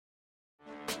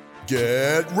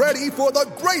Get ready for the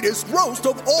greatest roast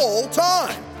of all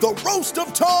time, the Roast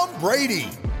of Tom Brady,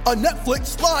 a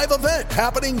Netflix live event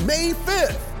happening May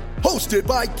 5th. Hosted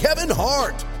by Kevin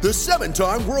Hart, the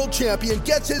 7-time world champion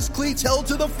gets his cleats held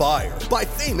to the fire by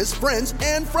famous friends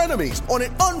and frenemies on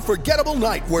an unforgettable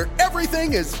night where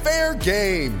everything is fair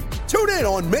game. Tune in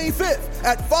on May 5th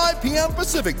at 5 p.m.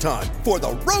 Pacific time for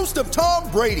the Roast of Tom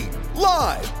Brady,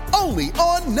 live only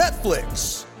on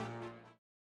Netflix.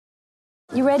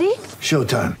 You ready?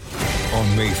 Showtime.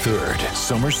 On May 3rd,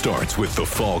 summer starts with The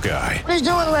Fall Guy. Let's do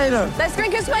it later. Let's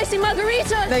drink a spicy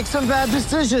margarita. Make some bad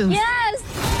decisions. Yes!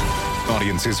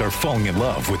 Audiences are falling in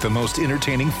love with the most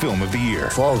entertaining film of the year.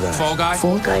 Fall Guy. Fall Guy?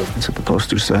 Fall Guy. That's what the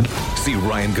poster said. See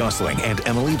Ryan Gosling and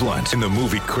Emily Blunt in the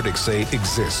movie critics say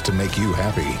exists to make you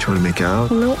happy. Trying to make it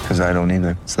out? Nope. Because I don't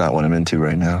either. It's not what I'm into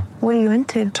right now. What are you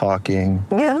into? Talking.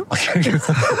 Yeah.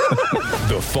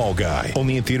 The Fall Guy.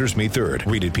 Only in theaters May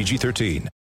 3rd. Rated PG-13.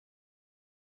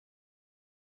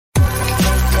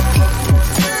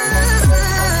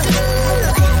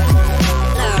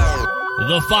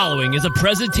 The following is a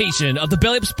presentation of the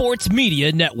Belly Up Sports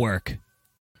Media Network.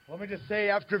 Let me just say,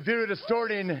 after Vito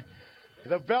distorting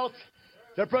the belt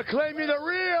to proclaim me the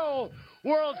real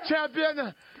world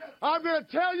champion, I'm going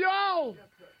to tell you all,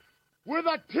 with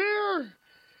a tear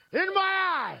in my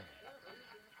eye,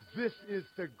 this is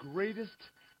the greatest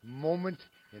moment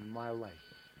in my life.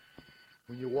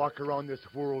 When you walk around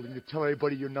this world and you tell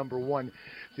everybody you're number one,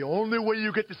 the only way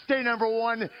you get to stay number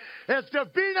one is to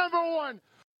be number one.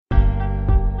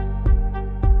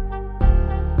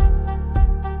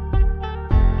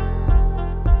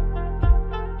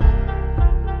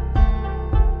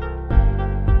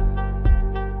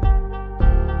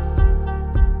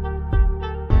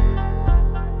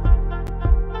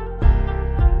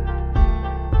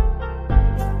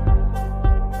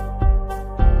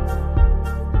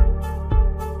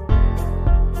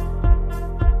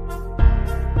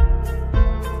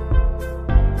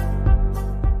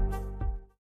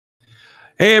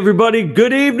 Hey, everybody.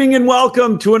 Good evening and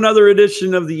welcome to another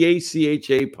edition of the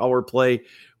ACHA Power Play.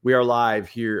 We are live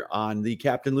here on the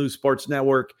Captain Lou Sports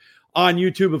Network on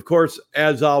YouTube, of course,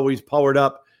 as always, powered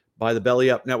up by the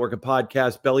Belly Up Network of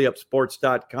podcasts,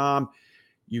 bellyupsports.com.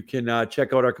 You can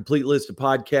check out our complete list of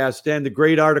podcasts and the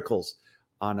great articles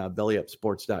on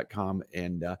bellyupsports.com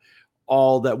and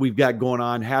all that we've got going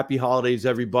on. Happy holidays,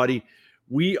 everybody.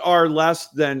 We are less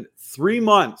than 3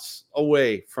 months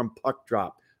away from puck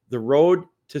drop. The road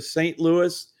to St.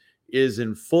 Louis is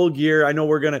in full gear. I know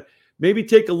we're going to maybe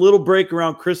take a little break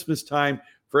around Christmas time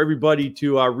for everybody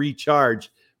to recharge.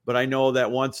 But I know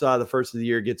that once the first of the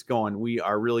year gets going, we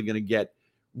are really going to get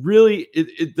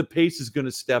the pace is going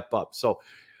to step up. So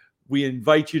we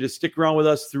invite you to stick around with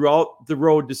us throughout the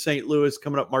road to St. Louis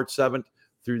coming up March 7th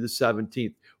through the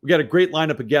 17th. We got a great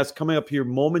lineup of guests coming up here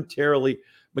momentarily.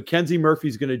 Mackenzie Murphy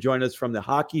is going to join us from the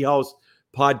Hockey House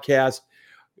podcast.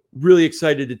 Really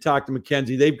excited to talk to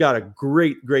Mackenzie. They've got a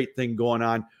great thing going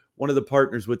on. One of the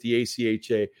partners with the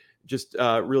ACHA. Just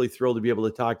really thrilled to be able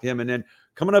to talk to him. And then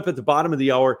coming up at the bottom of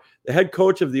the hour, the head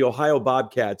coach of the Ohio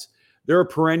Bobcats. They're a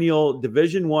perennial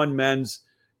Division I men's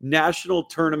national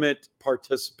tournament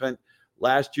participant.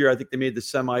 Last year, I think they made the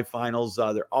semifinals.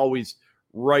 They're always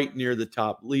right near the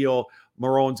top. Leo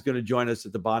Marone's going to join us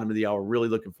at the bottom of the hour. Really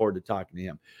looking forward to talking to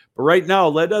him. But right now,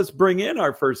 let us bring in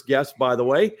our first guest, by the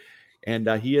way. And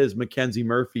he is Mackenzie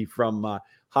Murphy from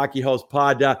Hockey House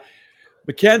Pod.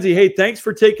 Mackenzie, hey, thanks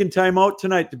for taking time out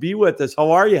tonight to be with us. How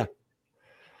are you?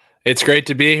 It's great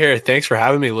to be here. Thanks for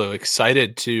having me, Lou.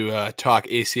 Excited to talk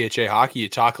ACHA hockey. You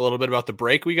talk a little bit about the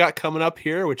break we got coming up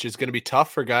here, which is going to be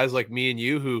tough for guys like me and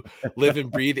you who live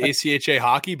and breathe ACHA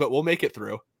hockey, but we'll make it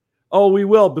through. Oh, we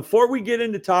will. Before we get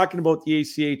into talking about the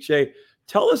ACHA,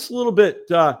 tell us a little bit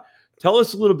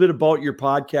about your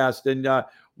podcast and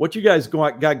what you guys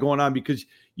got going on, because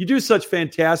you do such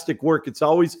fantastic work. It's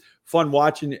always fun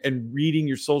watching and reading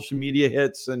your social media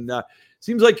hits, and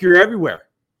seems like you're everywhere.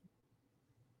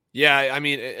 Yeah, I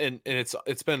mean, and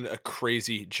it's been a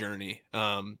crazy journey.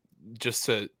 Just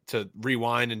to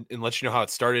rewind and let you know how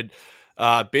it started.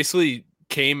 Basically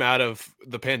came out of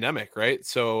the pandemic, right?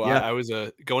 So yeah. I was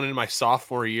going into my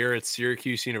sophomore year at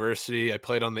Syracuse University. I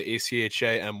played on the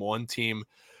ACHA M1 team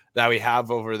that we have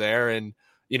over there, and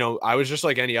you know, I was just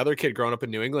like any other kid growing up in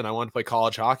New England. I wanted to play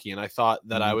college hockey, and I thought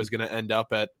that I was going to end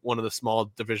up at one of the small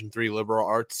Division III liberal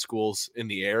arts schools in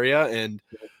the area. And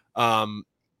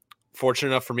fortunate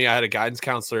enough for me, I had a guidance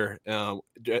counselor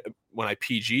when I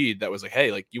PG'd that was like,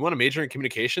 hey, like, you want to major in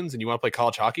communications and you want to play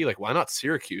college hockey? Like, why not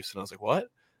Syracuse? And I was like, what?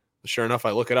 But sure enough,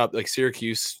 I look it up, like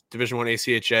Syracuse, Division I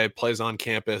ACHA, plays on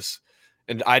campus.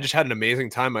 And I just had an amazing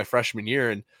time my freshman year.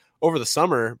 And over the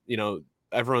summer,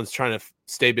 everyone's trying to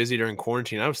stay busy during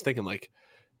quarantine. I was thinking like,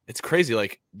 it's crazy.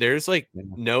 Like there's like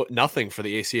nothing for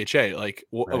the ACHA. Like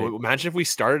imagine if we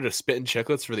started a Spit and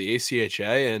Chicklets for the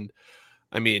ACHA. And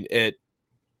I mean,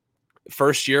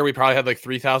 first year we probably had like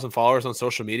 3,000 followers on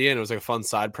social media, and it was like a fun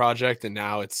side project. And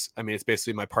now it's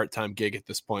basically my part-time gig at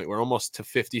this point. We're almost to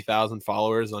 50,000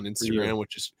 followers on Instagram,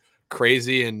 which is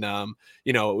crazy. And,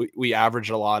 we average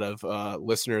a lot of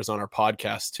listeners on our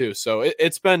podcast too. So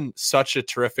it's been such a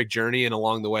terrific journey. And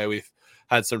along the way, we've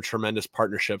had some tremendous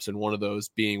partnerships, and one of those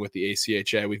being with the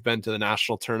ACHA. We've been to the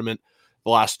national tournament the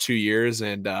last 2 years,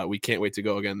 and we can't wait to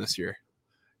go again this year.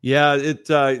 Yeah,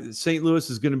 St. Louis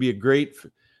is going to be a great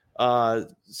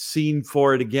scene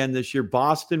for it again this year.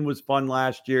 Boston was fun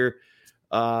last year.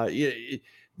 The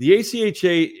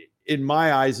ACHA, in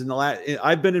my eyes,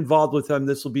 I've been involved with them.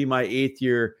 This will be my 8th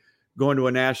year going to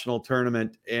a national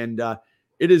tournament, and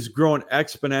it has grown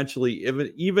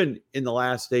exponentially, even in the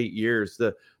last 8 years.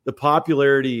 The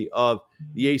popularity of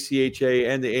the ACHA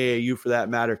and the AAU, for that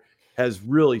matter, has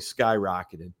really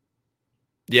skyrocketed.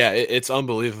 Yeah, it's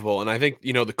unbelievable. And I think,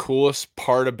 the coolest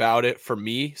part about it for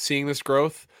me, seeing this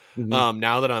growth,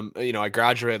 now that I'm, I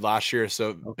graduated last year,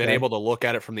 so been able to look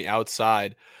at it from the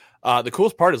outside. The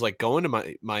coolest part is like going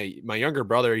to my younger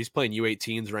brother. He's playing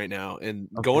U18s right now, and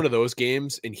going to those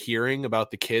games and hearing about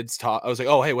the kids talk. I was like,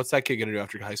 oh, hey, what's that kid going to do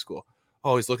after high school?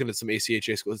 Oh, he's looking at some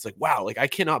ACHA school. It's like, wow, like I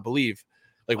cannot believe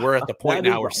like we're at the point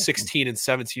now where 16 and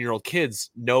 17-year-old kids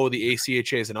know the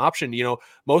ACHA is an option.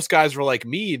 Most guys were like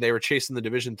me. They were chasing the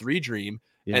Division III dream.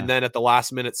 Yeah. And then at the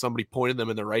last minute, somebody pointed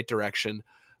them in the right direction.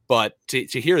 But to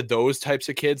hear those types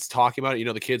of kids talking about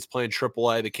it, the kids playing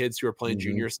AAA, the kids who are playing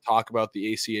juniors talk about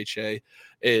the ACHA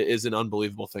is an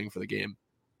unbelievable thing for the game.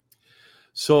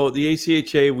 So the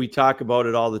ACHA, we talk about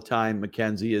it all the time,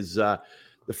 Mackenzie, is the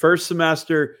first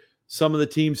semester, some of the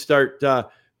teams start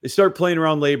playing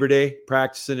around Labor Day,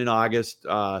 practicing in August. It's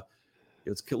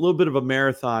a little bit of a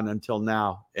marathon until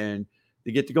now, and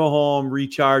they get to go home,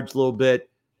 recharge a little bit.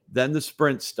 Then the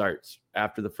sprint starts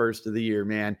after the first of the year,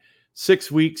 man.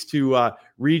 6 weeks to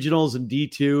regionals and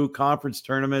D2 conference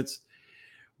tournaments.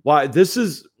 Why, this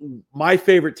is my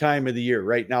favorite time of the year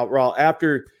right now, Raul,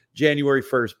 after January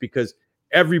 1st, because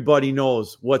everybody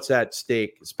knows what's at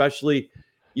stake, especially,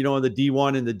 in the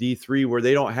D1 and the D3 where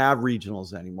they don't have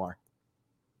regionals anymore.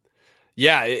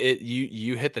 Yeah,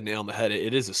 you hit the nail on the head.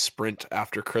 It is a sprint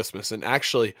after Christmas. And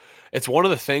actually, it's one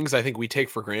of the things I think we take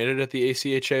for granted at the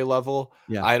ACHA level.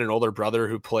 Yeah. I had an older brother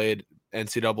who played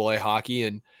NCAA hockey,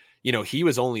 and he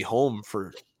was only home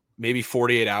for maybe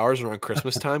 48 hours around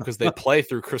Christmas time because they play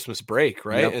through Christmas break,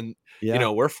 right? Yep.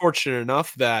 And we're fortunate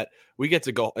enough that we get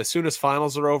to go as soon as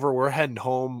finals are over. We're heading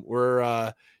home.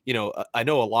 We're I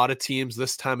know a lot of teams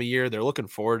this time of year, they're looking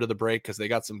forward to the break because they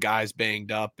got some guys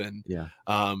banged up, and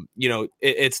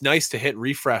it's nice to hit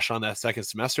refresh on that second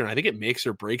semester. And I think it makes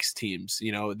or breaks teams.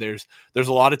 There's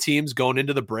a lot of teams going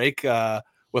into the break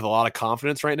with a lot of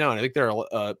confidence right now. And I think there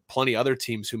are plenty other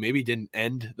teams who maybe didn't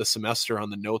end the semester on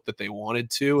the note that they wanted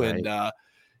to. Right.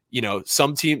 And,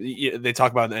 some teams, they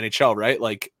talk about in the NHL, right?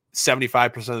 Like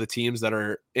 75% of the teams that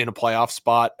are in a playoff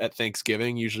spot at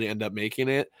Thanksgiving usually end up making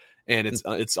it. And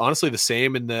it's honestly the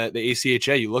same in the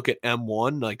ACHA. You look at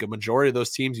M1, like a majority of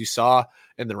those teams you saw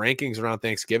in the rankings around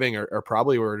Thanksgiving are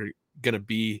probably where going to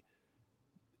be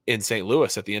in St.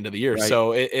 Louis at the end of the year. Right.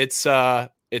 So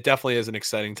it definitely is an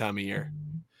exciting time of year.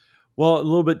 Well, a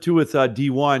little bit too with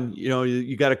D1,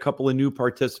 you got a couple of new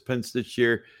participants this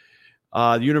year.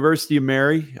 The University of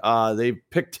Mary, they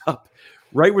picked up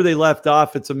right where they left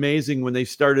off. It's amazing when they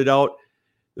started out.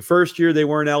 The first year they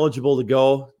weren't eligible to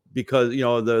go because,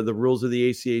 the rules of the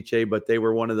ACHA, but they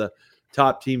were one of the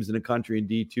top teams in the country in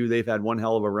D2. They've had one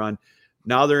hell of a run.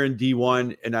 Now they're in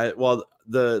D1, and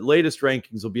the latest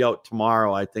rankings will be out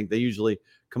tomorrow. I think they usually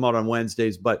come out on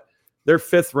Wednesdays, but they're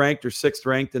 5th ranked or 6th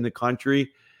ranked in the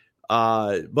country.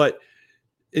 But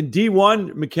in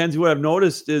D1, Mackenzie, what I've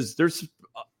noticed is there's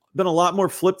been a lot more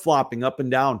flip-flopping up and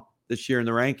down this year in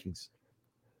the rankings.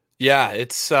 Yeah,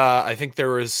 it's I think there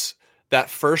was that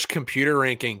first computer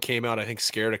ranking came out, I think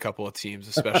scared a couple of teams,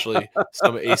 especially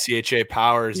some ACHA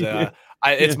powers.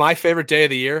 It's my favorite day of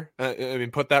the year.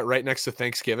 Put that right next to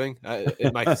Thanksgiving.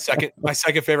 My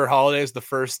second favorite holiday is the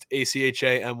first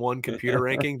ACHA M1 computer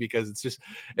ranking because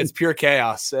it's pure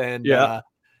chaos. And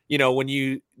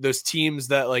when those teams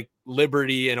that like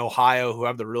Liberty and Ohio who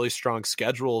have the really strong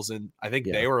schedules, and I think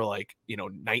they were like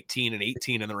 19 and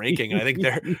 18 in the ranking. And I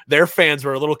think their fans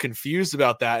were a little confused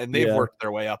about that, and they've worked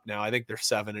their way up now. I think they're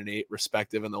 7 and 8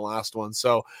 respective in the last one.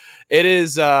 So it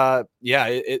is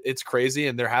it's crazy,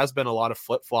 and there has been a lot of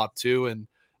flip flop too. And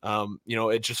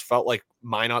It just felt like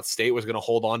Minot State was going to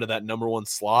hold on to that number one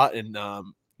slot. And,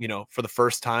 for the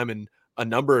first time in a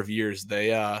number of years,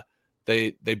 they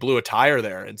blew a tire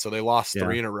there. And so they lost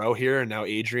 3 in a row here. And now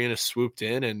Adrian has swooped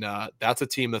in, and that's a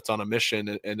team that's on a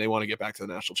mission, and they want to get back to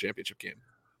the national championship game.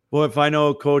 Well, if I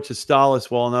know Coach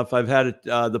Astalis well enough, I've had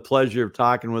the pleasure of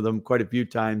talking with him quite a few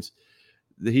times.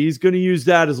 He's going to use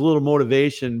that as a little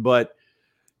motivation. But,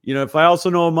 if I also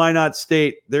know Minot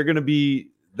State, they're going to be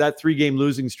 – that 3-game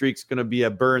losing streak is going to be a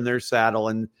burr in their saddle,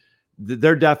 and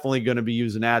they're definitely going to be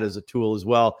using that as a tool as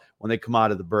well when they come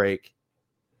out of the break.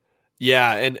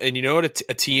 Yeah, and what,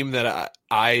 a team that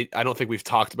I don't think we've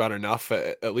talked about enough,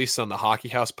 at least on the Hockey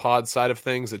House pod side of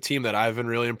things, a team that I've been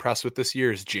really impressed with this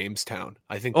year is Jamestown.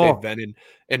 I think they've been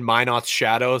in Minot's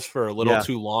shadows for a little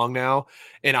too long now,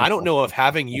 and I don't know if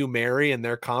having UMary in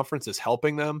their conference is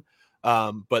helping them,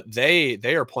 but they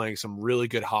are playing some really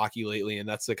good hockey lately, and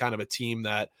that's the kind of a team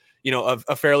that,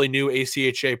 a fairly new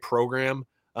ACHA program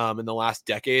in the last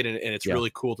decade, and it's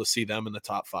really cool to see them in the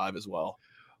top 5 as well.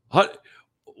 How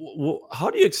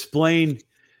do you explain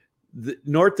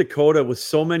North Dakota with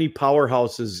so many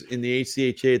powerhouses in the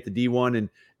ACHA at the D1 and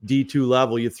D2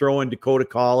 level? You throw in Dakota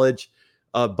College,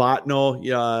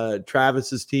 Botno,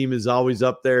 Travis's team is always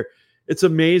up there. It's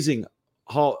amazing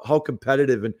how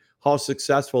competitive and how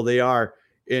successful they are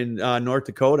in North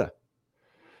Dakota.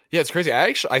 Yeah, it's crazy.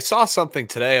 I saw something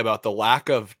today about the lack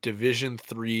of Division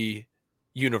III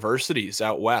universities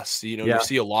out west. You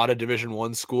see a lot of Division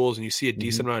I schools, and you see a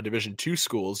decent amount of Division II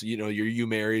schools, your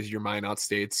UMarys, your Minot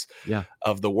States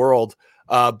of the world,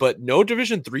 but no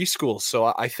Division III schools.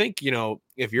 So I think,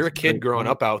 if you're a kid growing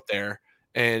up out there,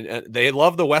 and they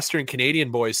love the Western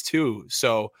Canadian boys too.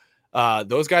 So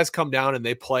those guys come down and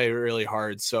they play really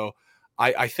hard. So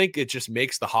I think it just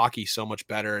makes the hockey so much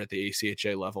better at the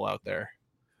ACHA level out there.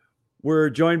 We're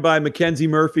joined by Mackenzie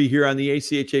Murphy here on the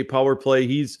ACHA Power Play.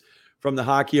 He's from the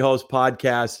Hockey House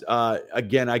podcast.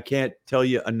 Again, I can't tell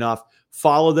you enough.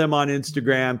 Follow them on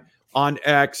Instagram, on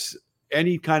X,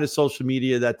 any kind of social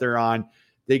media that they're on.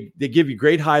 They give you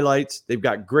great highlights. They've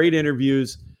got great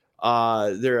interviews.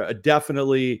 They're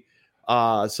definitely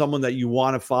someone that you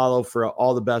want to follow for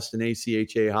all the best in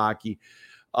ACHA hockey.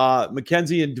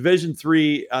 Mackenzie, in Division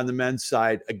III on the men's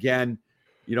side, again,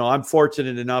 I'm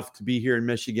fortunate enough to be here in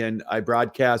Michigan. I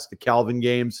broadcast the Calvin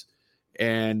games,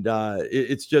 and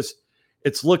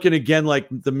it's looking again like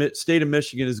the state of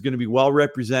Michigan is going to be well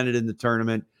represented in the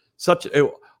tournament.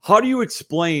 How do you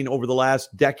explain over the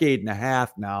last decade and a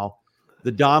half now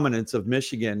the dominance of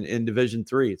Michigan in Division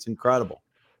III? It's incredible.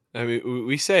 I mean,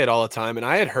 we say it all the time, and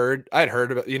I had heard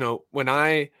about,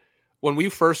 when we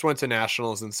first went to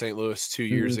nationals in St. Louis 2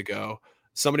 years ago,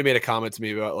 somebody made a comment to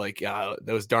me about like,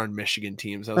 those darn Michigan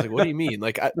teams. I was like, what do you mean?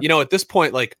 Like, at this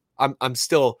point, like I'm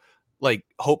still like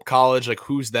Hope College, like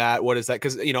who's that? What is that?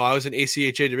 Because I was an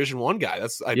ACHA Division I guy.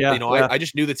 I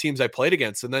just knew the teams I played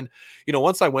against, and then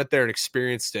once I went there and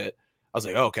experienced it, I was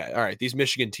like, okay, all right, these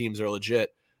Michigan teams are legit.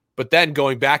 But then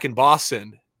going back in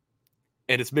Boston,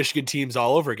 and it's Michigan teams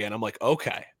all over again, I'm like,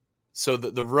 okay, so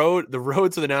the road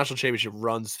to the national championship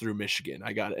runs through Michigan.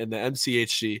 I got it, and the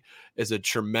MCHC is a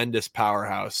tremendous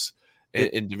powerhouse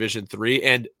in Division III,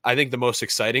 and I think the most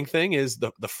exciting thing is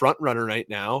the front runner right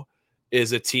now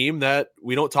is a team that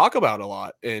we don't talk about a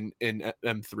lot in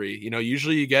M3.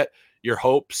 Usually you get your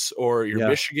Hopes or your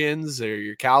Michigans or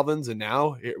your Calvins, and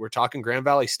now we're talking Grand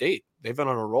Valley State. They've been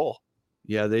on a roll.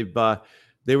 Yeah, they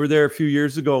were there a few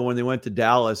years ago when they went to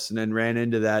Dallas and then ran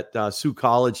into that Sioux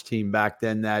College team back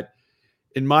then that,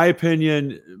 in my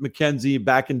opinion, Mackenzie,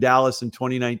 back in Dallas in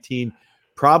 2019,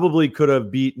 probably could have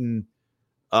beaten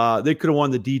they could have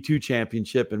won the D2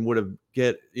 championship and would have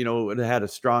had a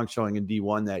strong showing in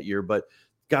D1 that year. But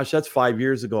gosh, that's 5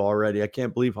 years ago already. I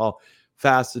can't believe how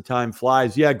fast the time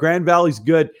flies. Yeah, Grand Valley's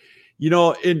good.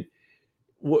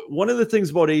 One of the things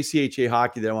about ACHA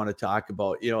hockey that I want to talk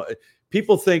about,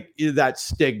 people think that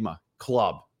stigma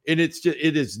club, and it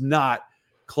is not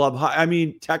club. I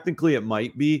mean, technically it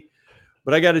might be,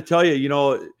 but I got to tell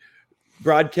you,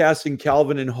 broadcasting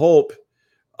Calvin and Hope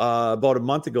about a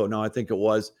month ago now, I think it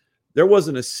was, there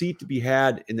wasn't a seat to be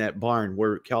had in that barn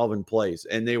where Calvin plays,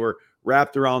 and they were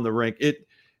wrapped around the rink.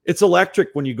 It's electric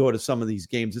when you go to some of these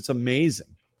games. It's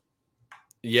amazing.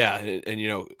 Yeah,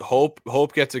 and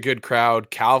Hope gets a good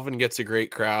crowd. Calvin gets a great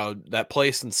crowd. That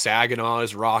place in Saginaw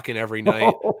is rocking every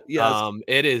night. Oh, yes.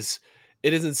 It is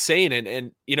insane,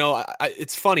 and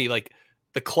it's funny, like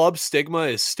the club stigma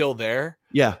is still there.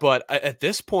 Yeah. But at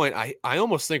this point, I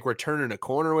almost think we're turning a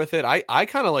corner with it. I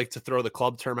kind of like to throw the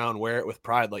club term out and wear it with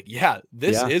pride. Like,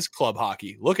 this is club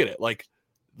hockey. Look at it. Like,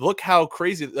 look how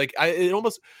crazy. Like,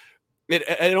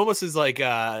 It almost is like,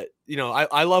 I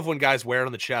love when guys wear it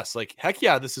on the chest. Like, heck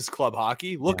yeah, this is club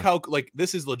hockey. Look how, like,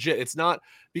 this is legit. It's not,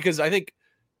 because I think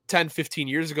 10, 15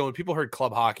 years ago, when people heard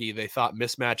club hockey, they thought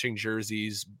mismatching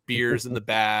jerseys, beers in the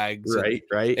bags,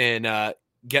 right. and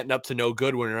getting up to no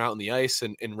good when you're out on the ice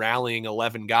and rallying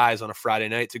 11 guys on a Friday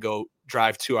night to go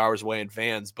drive 2 hours away in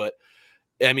vans. But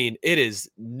I mean, it is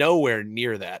nowhere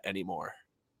near that anymore.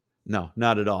 No,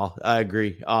 not at all. I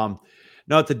agree. Now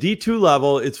at the D2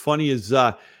 level, it's funny is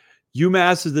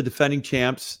UMass is the defending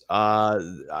champs.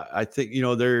 I think,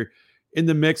 they're in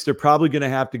the mix. They're probably going to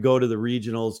have to go to the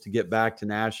regionals to get back to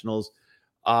nationals.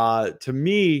 To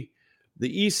me,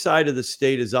 the east side of the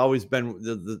state has always been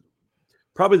the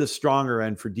probably the stronger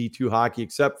end for D2 hockey,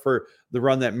 except for the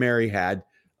run that Mary had.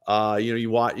 You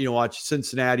watch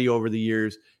Cincinnati over the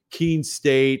years, Keene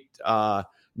State,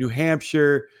 New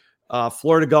Hampshire,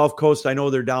 Florida Gulf Coast. I know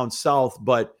they're down south,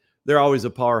 but they're always a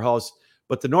powerhouse.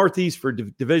 But the Northeast for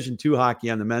Division II hockey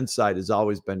on the men's side has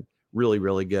always been really,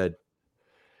 really good.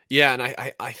 Yeah, and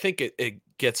I think it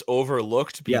gets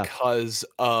overlooked because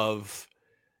of,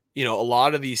 a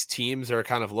lot of these teams are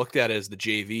kind of looked at as the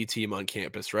JV team on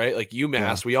campus, right? Like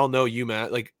UMass, we all know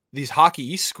UMass, like these Hockey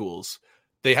East schools,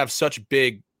 they have such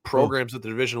big programs at the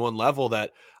Division I level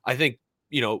that I think,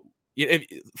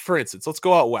 for instance, let's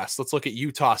go out west. Let's look at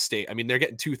Utah State. I mean, they're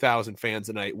getting 2,000 fans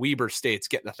a night. Weber State's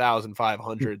getting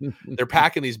 1,500. They're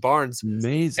packing these barns.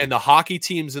 Amazing. And the hockey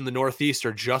teams in the Northeast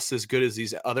are just as good as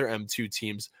these other M2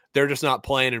 teams. They're just not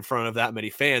playing in front of that many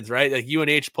fans, right? Like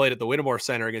UNH played at the Whittemore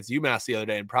Center against UMass the other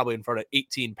day and probably in front of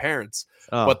 18 parents.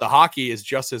 But the hockey is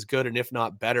just as good and if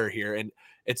not better here. And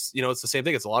it's, it's the same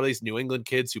thing. It's a lot of these New England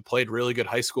kids who played really good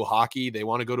high school hockey. They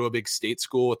want to go to a big state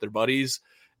school with their buddies.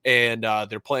 And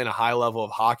they're playing a high level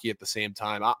of hockey at the same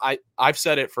time. I've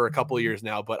said it for a couple of years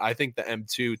now, but I think the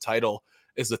M2 title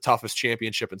is the toughest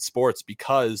championship in sports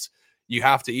because you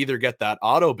have to either get that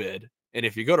auto bid, and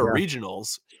if you go to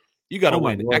regionals, you got to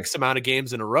win X amount of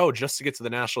games in a row just to get to the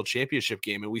national championship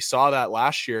game. And we saw that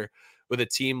last year with a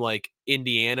team like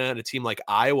Indiana and a team like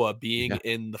Iowa being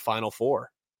in the Final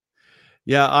Four.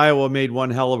 Yeah, Iowa made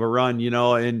one hell of a run,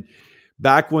 and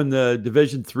back when the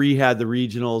Division III had the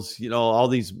regionals, all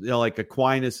these, like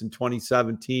Aquinas in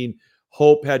 2017,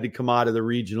 Hope had to come out of the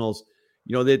regionals.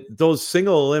 Those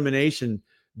single elimination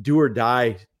do or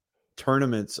die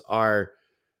tournaments are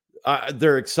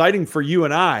they're exciting for you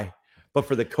and I, but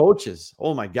for the coaches,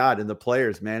 oh my God, and the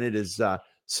players, man, it is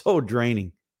so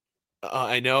draining.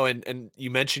 I know, and you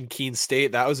mentioned Keene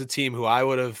State. That was a team who I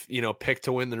would have, picked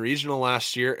to win the regional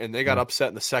last year, and they got upset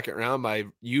in the second round by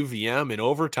UVM in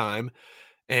overtime.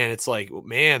 And it's like,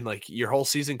 man, like your whole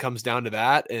season comes down to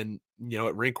that. And,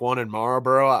 at Rink 1 in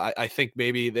Marlboro, I think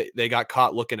maybe they got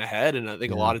caught looking ahead. And I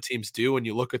think a lot of teams do when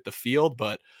you look at the field,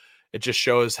 but it just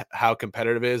shows how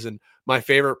competitive it is. And my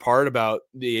favorite part about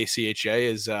the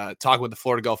ACHA is talking with the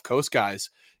Florida Gulf Coast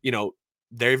guys.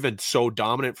 They've been so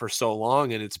dominant for so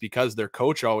long, and it's because their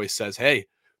coach always says, hey,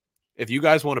 if you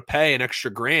guys want to pay an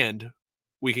extra $1,000,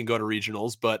 we can go to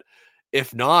regionals. But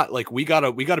if not, like we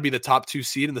gotta be the top 2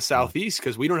 seed in the Southeast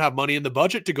because we don't have money in the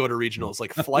budget to go to regionals.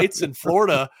 Like flights in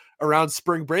Florida around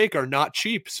spring break are not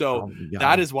cheap. So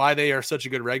that is why they are such a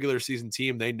good regular season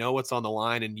team. They know what's on the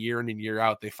line, and year in and year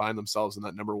out, they find themselves in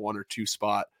that number 1 or 2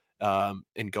 spot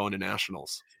and going to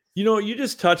nationals. You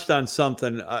just touched on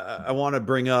something I want to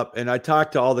bring up, and I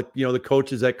talked to all the the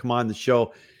coaches that come on the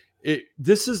show.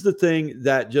 This is the thing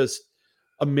that just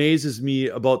amazes me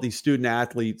about these student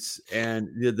athletes and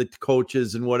the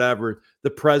coaches and whatever, the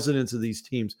presidents of these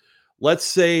teams. Let's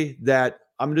say that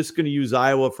I'm just going to use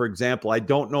Iowa, for example. I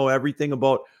don't know everything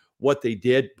about what they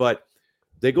did, but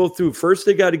they go through first.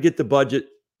 They got to get the budget.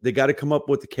 They got to come up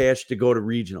with the cash to go to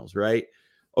regionals, right?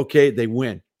 Okay. They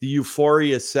win. The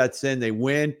euphoria sets in, they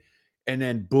win. And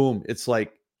then boom, it's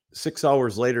like 6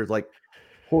 hours later, like,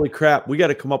 holy crap, we got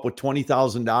to come up with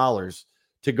 $20,000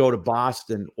 to go to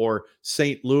Boston or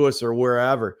St. Louis or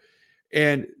wherever.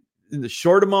 And in the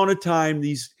short amount of time,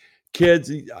 these kids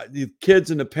and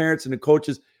the parents and the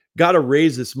coaches got to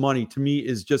raise this money. To me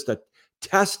is just a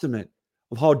testament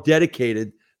of how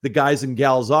dedicated the guys and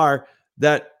gals are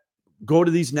that go to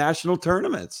these national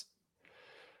tournaments.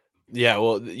 Yeah,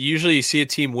 well, usually you see a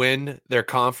team win their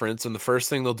conference, and the first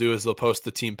thing they'll do is they'll post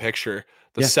the team picture.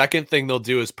 The second thing they'll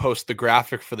do is post the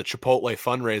graphic for the Chipotle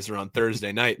fundraiser on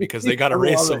Thursday night because they got to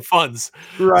raise some funds.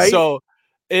 Right. So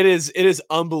it is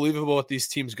unbelievable what these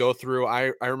teams go through.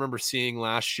 I remember seeing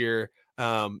last year,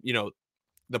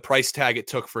 the price tag it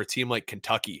took for a team like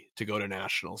Kentucky to go to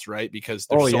nationals, right? Because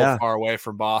they're so far away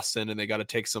from Boston and they got to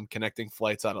take some connecting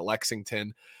flights out of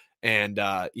Lexington. And,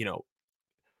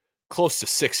 close to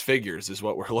six figures is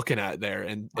what we're looking at there.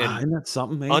 And Isn't that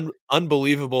something, man?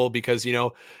 unbelievable because, in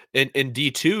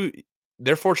D2,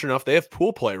 they're fortunate enough they have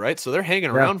pool play, right? So they're hanging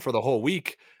around for the whole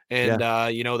week. And,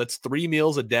 that's 3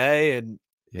 meals a day and,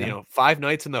 5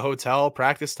 nights in the hotel,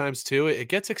 practice times too. It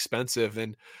gets expensive.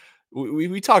 And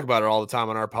we talk about it all the time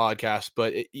on our podcast,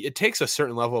 but it takes a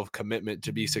certain level of commitment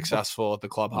to be successful at the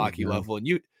club hockey level. And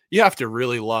you have to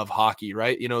really love hockey,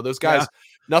 right? Those guys,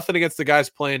 nothing against the guys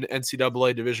playing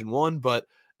NCAA Division I, but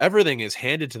everything is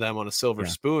handed to them on a silver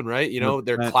spoon, right?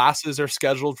 Their classes are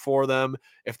scheduled for them.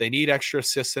 If they need extra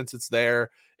assistance, it's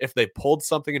there. If they pulled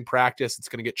something in practice, it's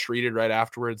going to get treated right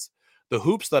afterwards. The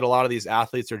hoops that a lot of these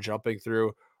athletes are jumping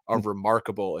through are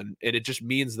remarkable. And it just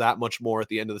means that much more at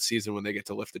the end of the season when they get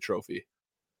to lift the trophy.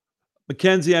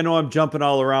 Mackenzie, I know I'm jumping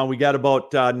all around. We got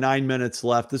about 9 minutes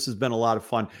left. This has been a lot of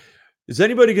fun. Is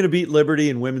anybody going to beat Liberty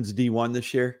in women's D1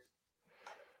 this year?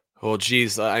 Well,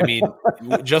 geez, I mean,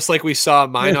 just like we saw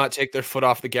Minot take their foot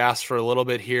off the gas for a little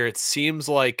bit here, it seems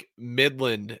like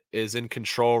Midland is in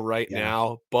control right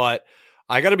now, but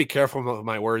I got to be careful with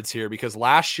my words here because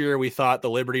last year we thought the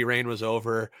Liberty reign was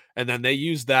over, and then they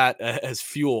used that as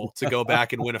fuel to go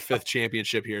back and win a 5th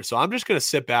championship here. So I'm just going to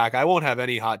sit back. I won't have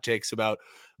any hot takes about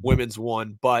women's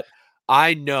one, but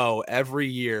I know every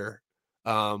year,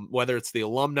 whether it's the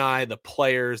alumni, the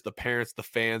players, the parents, the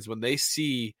fans, when they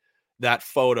see that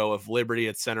photo of Liberty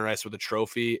at center ice with a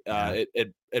trophy,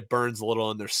 it burns a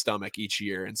little in their stomach each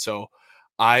year. And so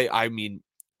I mean,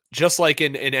 just like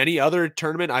in any other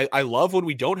tournament, I love when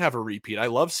we don't have a repeat. I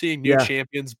love seeing new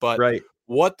champions, but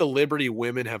what the Liberty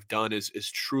women have done is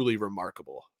truly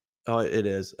remarkable. Oh, it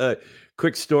is.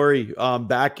 Quick story.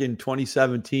 Back in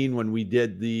 2017, when we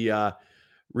did the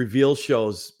reveal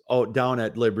shows down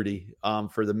at Liberty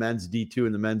for the men's D2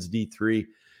 and the men's D3,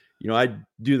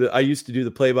 I used to do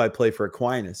the play-by-play for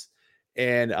Aquinas,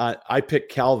 and I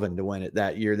picked Calvin to win it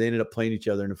that year. They ended up playing each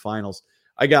other in the finals.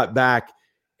 I got back,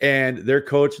 and their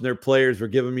coach and their players were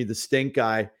giving me the stink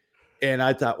eye, and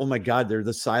I thought, oh my God, they're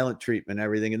the silent treatment and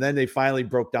everything. And then they finally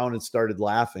broke down and started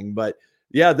laughing. But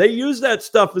yeah, they use that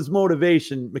stuff as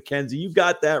motivation, Mackenzie. You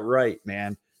got that right,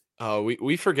 man. Oh,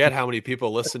 we forget how many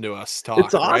people listen to us talk.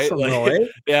 It's awesome, right? though, eh?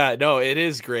 Yeah, no, it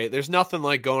is great. There's nothing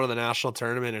like going to the national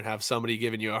tournament and have somebody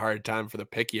giving you a hard time for the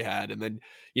pick you had. And then,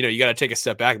 you got to take a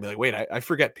step back and be like, wait, I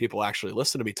forget people actually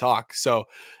listen to me talk. So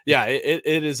yeah,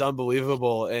 it is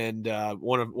unbelievable. And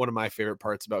one of my favorite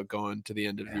parts about going to the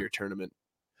end of the year tournament.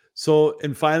 So,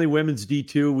 and finally, women's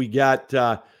D2, we got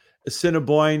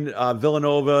Assiniboine,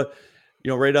 Villanova,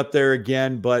 right up there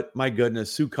again. But my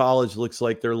goodness, Sioux College looks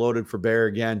like they're loaded for bear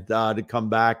again to come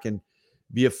back and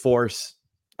be a force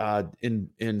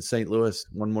in St. Louis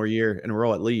one more year in a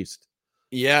row at least.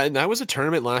 Yeah, and that was a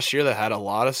tournament last year that had a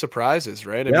lot of surprises,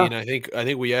 right? I mean, I think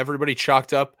everybody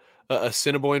chalked up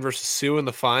Assiniboine versus Sioux in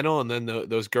the final, and then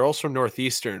those girls from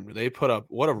Northeastern, they put up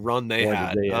what a run they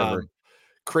had.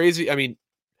 Crazy. I mean,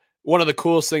 one of the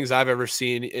coolest things I've ever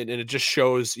seen, and it just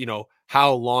shows,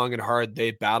 how long and hard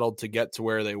they battled to get to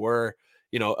where they were.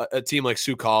 A team like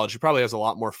Sioux College, who probably has a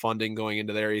lot more funding going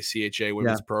into their ACHA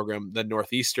women's program than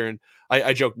Northeastern.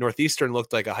 I joke Northeastern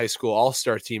looked like a high school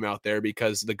all-star team out there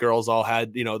because the girls all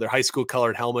had, their high school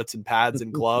colored helmets and pads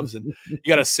and gloves. And you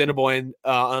got Assiniboine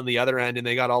on the other end, and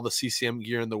they got all the CCM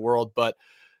gear in the world. But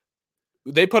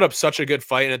they put up such a good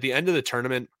fight. And at the end of the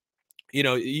tournament,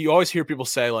 you always hear people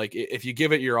say, like, if you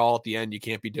give it your all at the end, you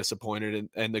can't be disappointed.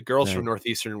 And the girls from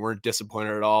Northeastern weren't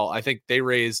disappointed at all. I think they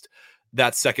raised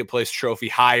that second place trophy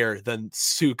higher than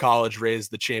Sioux College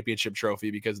raised the championship trophy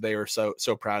because they were so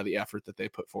proud of the effort that they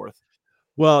put forth.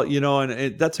 Well,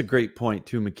 and that's a great point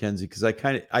too, Mackenzie, because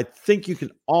I think you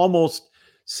can almost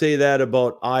say that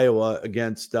about Iowa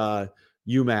against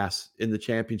UMass in the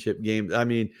championship game. I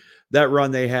mean, that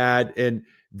run they had, and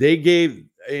they gave,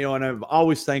 and I'm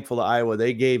always thankful to Iowa.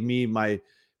 They gave me my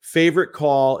favorite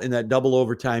call in that double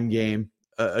overtime game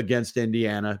against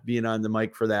Indiana. Being on the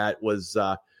mic for that was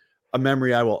a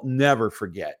memory I will never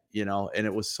forget, and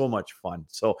it was so much fun.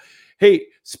 So, hey,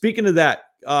 speaking of that,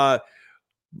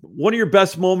 one of your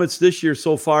best moments this year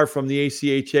so far from the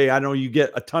ACHA, I know you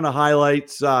get a ton of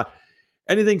highlights.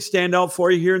 Anything stand out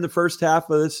for you here in the first half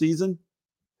of this season?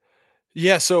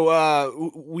 Yeah,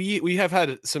 so we have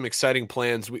had some exciting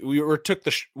plans. We took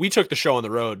the show on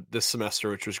the road this semester,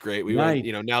 which was great. We went,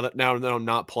 now that I'm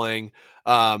not playing,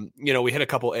 we hit a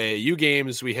couple AAU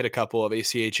games, we hit a couple of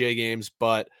ACHA games,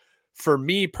 but for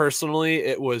me personally,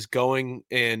 it was going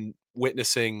and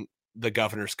witnessing the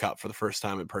Governor's Cup for the first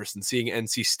time in person, seeing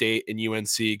NC State and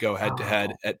UNC go head to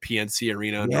head at PNC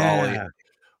Arena in Raleigh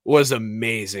was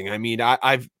amazing. I mean,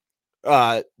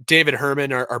 David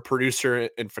Herman, our producer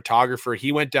and photographer,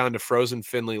 he went down to Frozen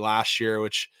Finley last year,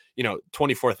 which,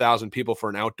 24,000 people for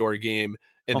an outdoor game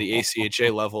in the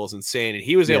ACHA level is insane. And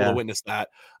he was able to witness that.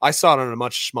 I saw it on a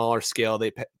much smaller scale.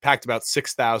 They packed about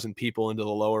 6,000 people into the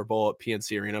lower bowl at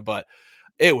PNC Arena, but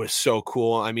it was so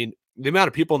cool. I mean, the amount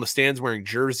of people in the stands wearing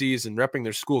jerseys and repping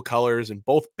their school colors, and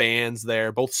both bands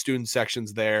there, both student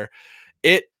sections there,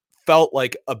 it felt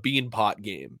like a Beanpot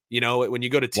game. When you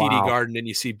go to TD Garden and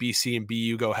you see BC and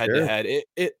BU go head to head,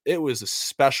 it was a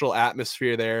special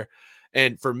atmosphere there.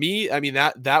 And for me, I mean,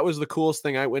 that was the coolest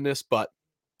thing I witnessed. But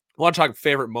I want to talk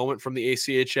favorite moment from the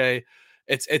ACHA.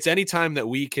 It's any time that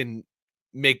we can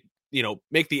make the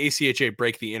ACHA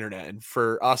break the internet. And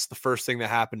for us, the first thing that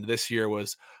happened this year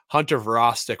was Hunter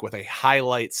Verostek with a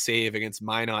highlight save against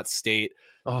Minot State,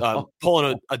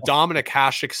 pulling a Dominic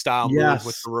Hasek style move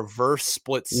with the reverse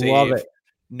split save,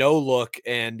 no look.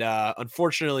 And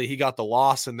unfortunately, he got the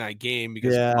loss in that game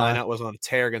because Minot was on a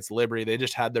tear against Liberty. They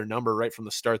just had their number right from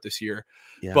the start this year.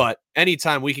 Yeah. But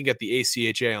anytime we can get the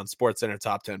ACHA on SportsCenter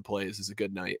top 10 plays is a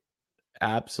good night.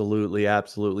 Absolutely.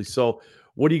 Absolutely. So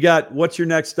what do you got? What's your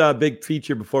next big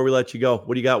feature before we let you go?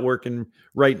 What do you got working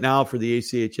right now for the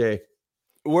ACHA?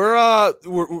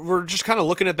 We're just kind of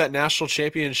looking at that national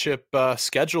championship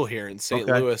schedule here in St.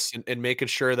 Louis and making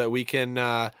sure that we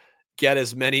can get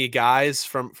as many guys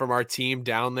from our team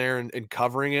down there and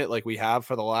covering it like we have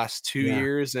for the last 2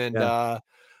 years. And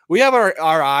we have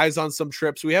our eyes on some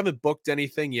trips. We haven't booked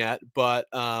anything yet, but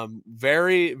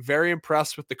very, very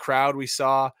impressed with the crowd we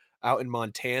saw out in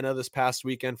Montana this past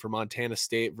weekend for Montana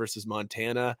State versus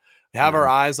Montana. We have our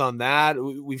eyes on that.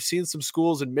 We've seen some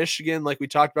schools in Michigan, like we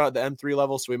talked about at the M3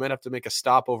 level, so we might have to make a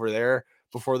stop over there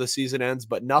before the season ends,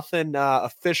 but nothing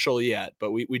official yet.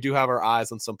 But we do have our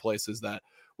eyes on some places that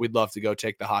we'd love to go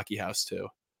take the hockey house to.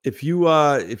 If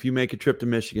you make a trip to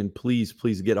Michigan, please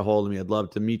get a hold of me. I'd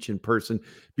love to meet you in person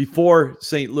before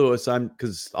St. Louis.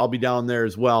 Because I'll be down there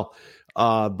as well.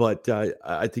 But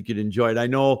I think you'd enjoy it. I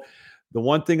know the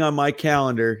one thing on my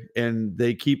calendar, and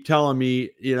they keep telling me,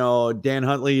 Dan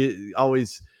Huntley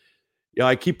always,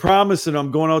 I keep promising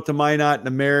I'm going out to Minot and to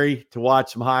Mary to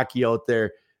watch some hockey out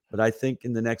there. But I think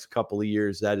in the next couple of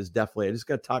years, that is definitely, I just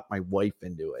got to talk my wife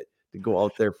into it to go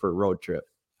out there for a road trip.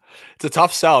 It's a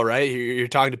tough sell, right? You're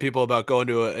talking to people about going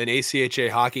to an ACHA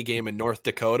hockey game in North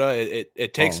Dakota.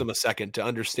 It takes them a second to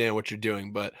understand what you're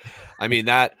doing. But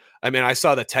I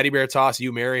saw the teddy bear toss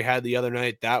you, Mary, had the other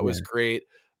night. That was great.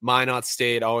 Minot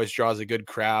State always draws a good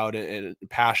crowd and a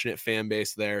passionate fan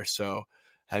base there. So,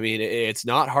 it's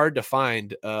not hard to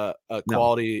find a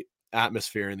quality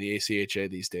atmosphere in the ACHA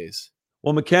these days.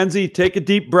 Well, Mackenzie, take a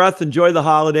deep breath. Enjoy the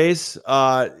holidays.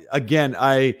 Again,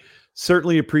 I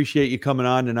certainly appreciate you coming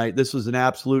on tonight. This was an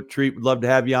absolute treat. We'd love to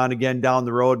have you on again down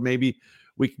the road. Maybe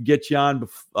we can get you on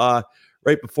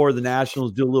right before the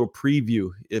Nationals, do a little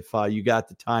preview if you got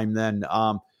the time then.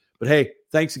 But hey,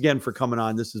 thanks again for coming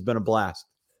on. This has been a blast.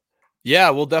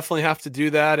 Yeah, we'll definitely have to do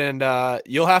that. And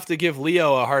you'll have to give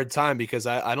Leo a hard time because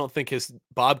I don't think his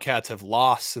Bobcats have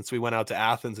lost since we went out to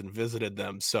Athens and visited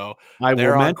them. So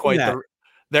they're on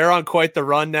quite the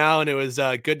run now. And it was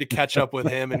good to catch up with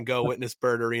him and go witness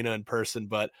Bird Arena in person.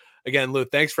 But again, Lou,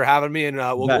 thanks for having me. And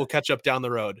we'll catch up down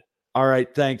the road. All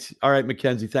right. Thanks. All right,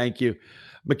 Mackenzie. Thank you.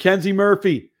 Mackenzie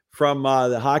Murphy from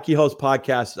the Hockey House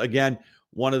podcast. Again,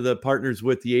 one of the partners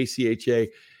with the ACHA.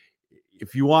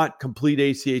 If you want complete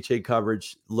ACHA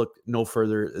coverage, look no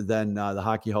further than the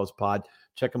Hockey House Pod.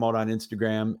 Check them out on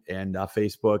Instagram and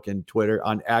Facebook and Twitter,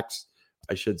 on X,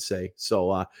 I should say.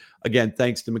 So, again,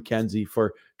 thanks to Mackenzie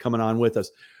for coming on with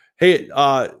us. Hey,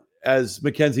 as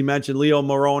Mackenzie mentioned, Leo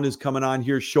Marone is coming on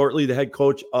here shortly, the head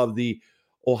coach of the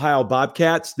Ohio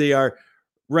Bobcats. They are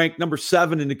ranked number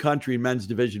 7 in the country in men's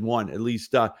Division I, at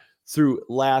least through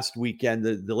last weekend.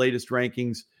 The latest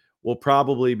rankings will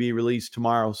probably be released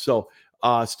tomorrow. So,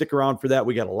 stick around for that.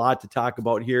 We got a lot to talk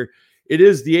about here. It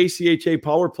is the ACHA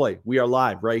Power Play. We are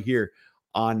live right here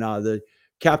on the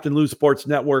Captain Lou Sports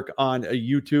Network on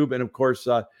YouTube. And of course,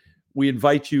 we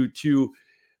invite you to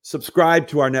subscribe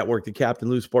to our network, the Captain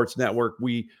Lou Sports Network.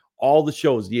 All the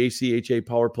shows, the ACHA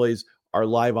Power Plays, are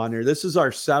live on there. This is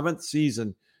our 7th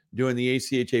season doing the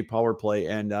ACHA Power Play,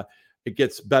 and it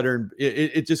gets better.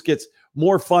 It just gets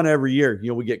more fun every year.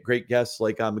 We get great guests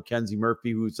like Mackenzie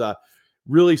Murphy, who's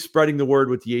really spreading the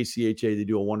word with the ACHA. They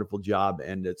do a wonderful job,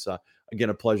 and it's again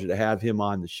a pleasure to have him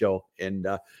on the show. And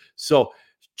so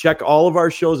check all of our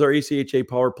shows. Our ACHA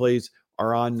Power Plays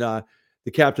are on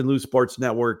the Captain Lou Sports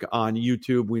Network on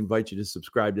YouTube. We invite you to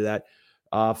subscribe to that.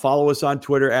 Follow us on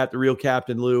Twitter at The Real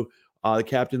Captain Lou, the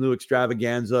Captain Lou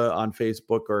Extravaganza on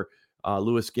Facebook, or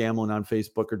Louis Gamlin on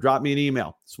Facebook, or drop me an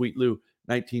email, sweetlou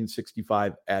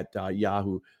 1965 at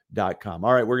yahoo.com.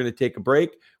 All right, we're going to take a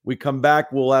break. We come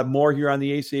back. We'll have more here on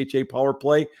the ACHA Power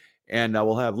Play, and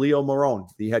we'll have Leo Marone,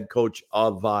 the head coach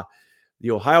of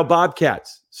the Ohio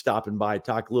Bobcats, stopping by,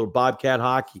 talk a little Bobcat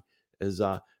hockey as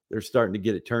they're starting to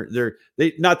get it turned.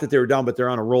 They not that they were down, but they're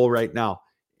on a roll right now,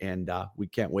 and we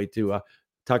can't wait to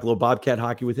talk a little Bobcat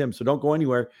hockey with him. So don't go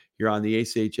anywhere. You're on the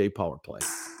ACHA Power Play.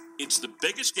 It's the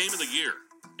biggest game of the year,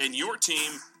 and your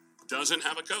team doesn't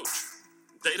have a coach.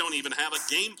 They don't even have a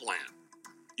game plan.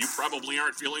 You probably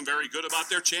aren't feeling very good about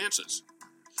their chances.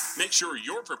 Make sure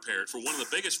you're prepared for one of the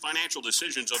biggest financial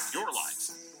decisions of your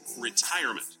life,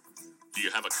 retirement. Do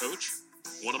you have a coach?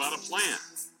 What about a plan?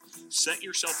 Set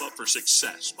yourself up for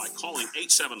success by calling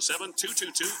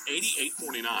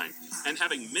 877-222-8849 and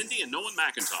having Mindy and Nolan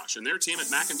McIntosh and their team at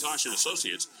McIntosh &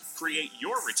 Associates create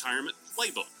your retirement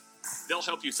playbook. They'll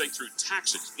help you think through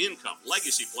taxes, income,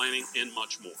 legacy planning, and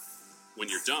much more. When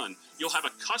you're done, you'll have a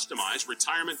customized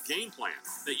retirement game plan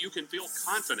that you can feel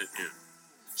confident in.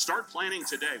 Start planning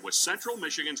today with Central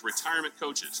Michigan's retirement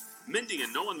coaches, Mindy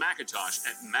and Nolan McIntosh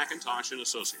at McIntosh &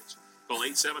 Associates. Call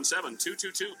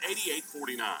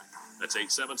 877-222-8849. That's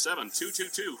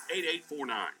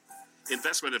 877-222-8849.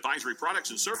 Investment advisory products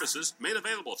and services made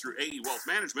available through AE Wealth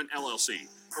Management, LLC,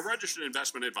 a registered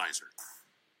investment advisor.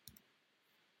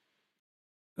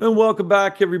 And welcome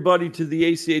back, everybody, to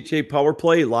the ACHA Power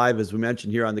Play, live, as we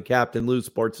mentioned, here on the Captain Lou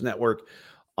Sports Network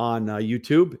on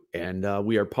YouTube. And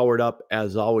we are powered up,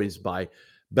 as always, by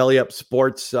Belly Up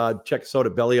Sports. Check us out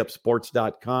at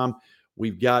bellyupsports.com.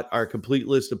 We've got our complete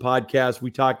list of podcasts. We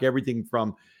talk everything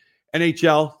from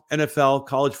NHL, NFL,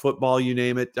 college football, you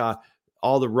name it.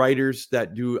 All the writers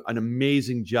that do an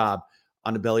amazing job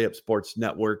on the Belly Up Sports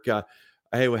Network. I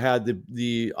had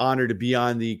the honor to be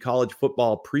on the college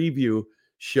football preview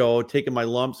show, taking my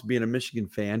lumps, being a Michigan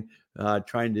fan,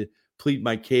 trying to plead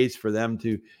my case for them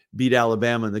to beat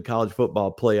Alabama in the college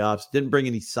football playoffs. Didn't bring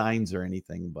any signs or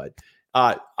anything, but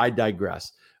I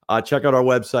digress. Check out our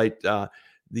website,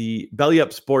 the Belly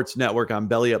Up Sports Network on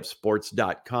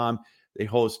bellyupsports.com.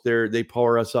 They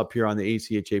power us up here on the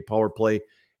ACHA Power Play,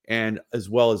 and as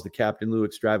well as the Captain Lou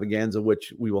Extravaganza,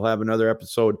 which we will have another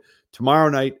episode tomorrow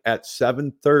night at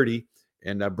 7:30.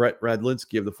 And Brett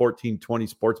Redlinsky of the 1420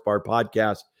 Sports Bar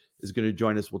podcast is going to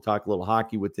join us. We'll talk a little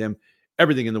hockey with him,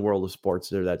 everything in the world of sports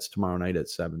there. That's tomorrow night at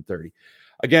 7:30.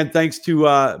 Again, thanks to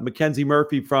Mackenzie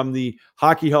Murphy from the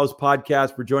Hockey House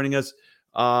podcast for joining us.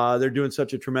 They're doing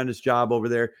such a tremendous job over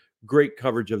there. Great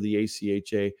coverage of the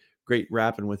ACHA. Great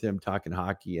rapping with him, talking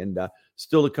hockey. And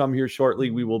still to come here shortly,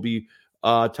 we will be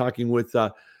talking with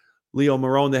Leo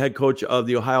Marone, the head coach of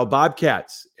the Ohio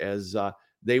Bobcats, as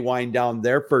they wind down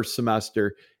their first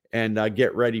semester and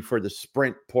get ready for the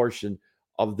sprint portion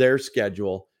of their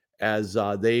schedule as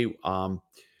they are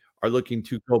looking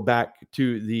to go back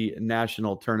to the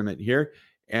national tournament here.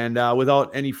 And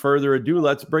without any further ado,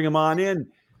 let's bring him on in.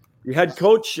 The head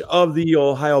coach of the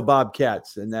Ohio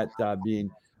Bobcats, and that being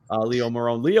Leo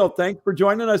Marone. Leo, thanks for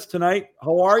joining us tonight.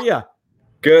 How are you?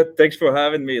 Good. Thanks for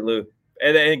having me, Lou.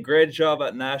 And great job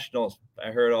at Nationals. I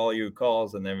heard all your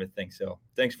calls and everything. So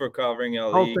thanks for covering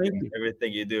our league and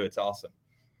everything you do. It's awesome.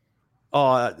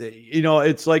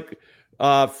 It's like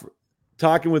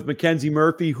talking with Mackenzie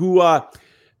Murphy, who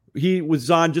he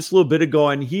was on just a little bit ago,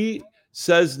 and he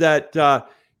says that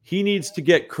he needs to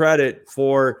get credit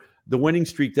for the winning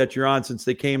streak that you're on since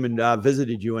they came and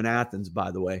visited you in Athens,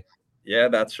 by the way. Yeah,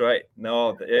 that's right.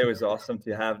 No, it was awesome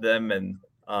to have them. And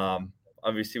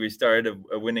obviously we started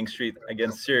a winning streak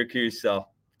against Syracuse. So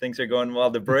things are going well.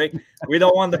 The break, we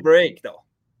don't want the break, though.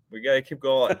 We got to keep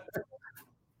going.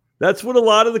 That's what a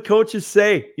lot of the coaches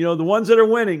say. You know, the ones that are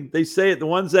winning, they say it. The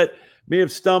ones that may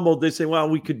have stumbled, they say, well,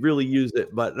 we could really use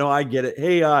it. But no, I get it.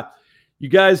 Hey, you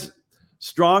guys,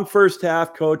 strong first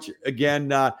half, coach. Again,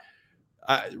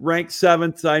 ranked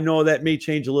 7th. I know that may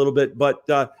change a little bit, but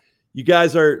you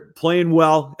guys are playing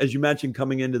well, as you mentioned,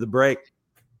 coming into the break.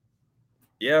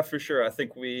 Yeah, for sure. I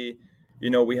think we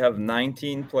have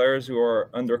 19 players who are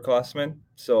underclassmen,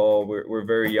 so we're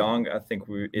very young. I think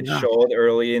it showed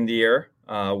early in the year.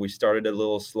 We started a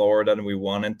little slower than we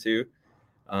wanted to,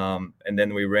 and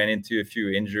then we ran into a few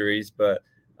injuries. But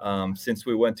since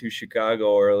we went to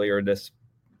Chicago earlier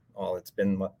it's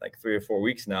been like 3 or 4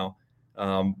 weeks now.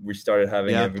 We started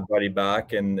having everybody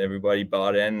back, and everybody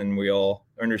bought in, and we all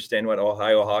understand what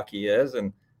Ohio hockey is.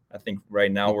 And I think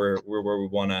right now we're where we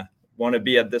want to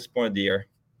be at this point of the year.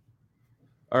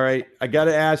 All right, I got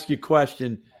to ask you a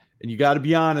question, and you got to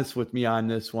be honest with me on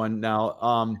this one.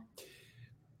 Now,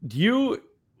 do you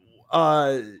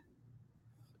look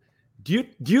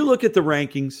at the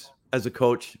rankings as a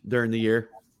coach during the year?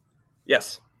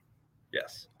 Yes.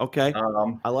 Yes. Okay.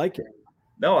 I like it.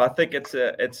 No, I think it's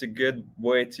a good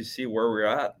way to see where we're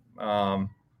at. I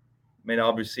mean,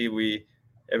 obviously,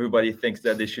 everybody thinks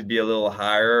that they should be a little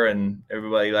higher, and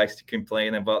everybody likes to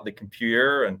complain about the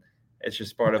computer, and it's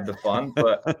just part of the fun.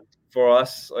 But for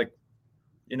us, like,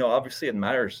 obviously it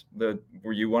matters.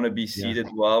 Where you want to be seated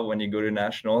well when you go to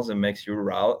nationals, it makes your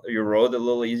road a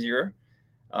little easier.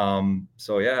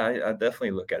 So yeah, I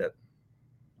definitely look at it.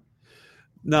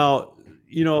 Now,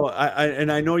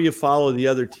 I know you follow the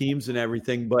other teams and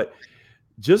everything, but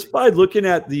just by looking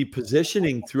at the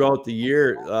positioning throughout the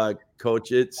year,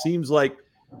 Coach, it seems like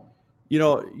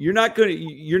you're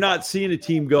not seeing a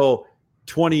team go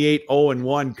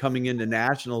 28-0-1 coming into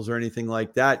nationals or anything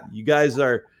like that. You guys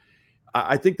are.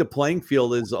 I think the playing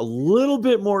field is a little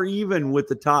bit more even with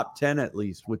the top 10, at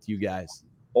least with you guys.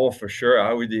 Oh, for sure.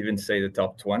 I would even say the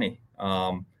top 20.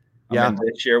 I mean,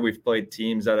 this year we've played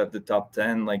teams out of the top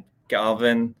 10, like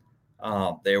Calvin.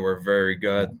 They were very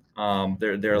good.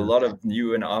 There are a lot of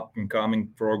new and up and coming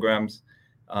programs.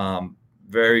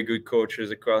 Very good coaches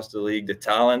across the league. The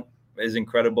talent is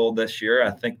incredible this year.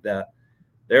 I think that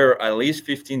there are at least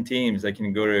 15 teams that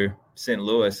can go to St.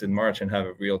 Louis in March and have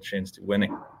a real chance to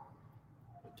winning.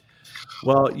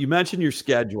 Well, you mentioned your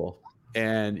schedule,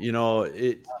 and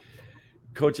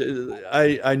Coach,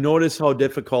 I notice how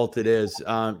difficult it is.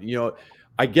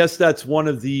 I guess that's one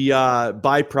of the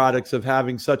byproducts of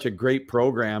having such a great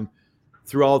program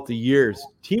throughout the years.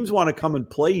 Teams want to come and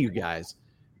play you guys.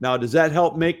 Now, does that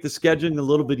help make the scheduling a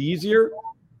little bit easier?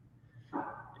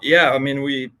 Yeah, I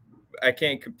mean, I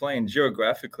can't complain.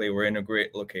 Geographically, we're in a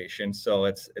great location, so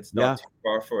it's not too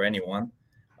far for anyone.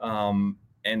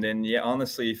 And then,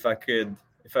 honestly, if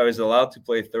I was allowed to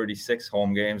play 36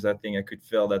 home games, I think I could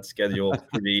fill that schedule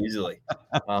pretty easily.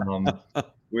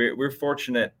 We're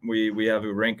fortunate. We have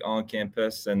a rink on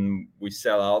campus, and we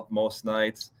sell out most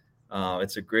nights.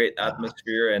 It's a great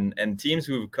atmosphere, and teams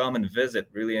who come and visit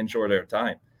really enjoy their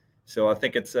time. So I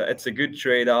think it's a good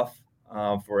trade-off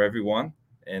for everyone.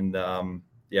 And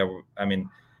I mean,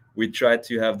 we try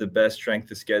to have the best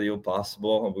strength of schedule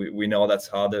possible. We know that's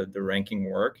how the ranking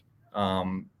work. We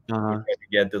try to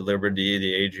get the Liberty,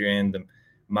 the Adrian, the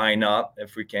Minot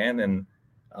if we can, and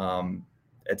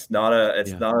it's not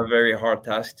a very hard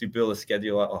task to build a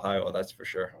schedule at Ohio. That's for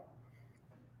sure.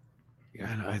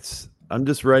 Yeah, I'm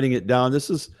just writing it down. This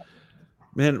is,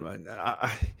 man,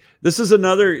 this is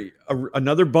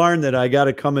another barn that I got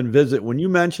to come and visit. When you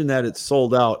mentioned that it's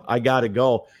sold out, I got to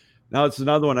go. Now it's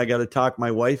another one I got to talk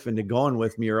my wife into going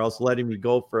with me, or else letting me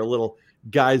go for a little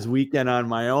guys' weekend on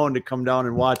my own to come down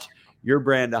and watch your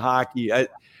brand of hockey.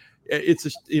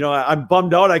 I'm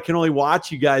bummed out. I can only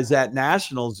watch you guys at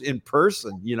nationals in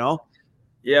person.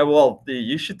 Yeah, well,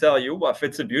 you should tell UWF.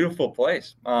 It's a beautiful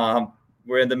place.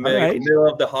 We're in the middle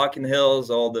of the Hawken Hills,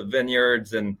 all the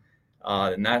vineyards, and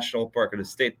the national park or the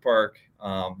state park.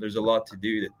 There's a lot to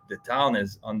do. The town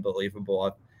is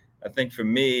unbelievable. I think for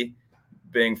me,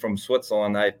 being from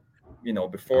Switzerland,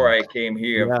 before I came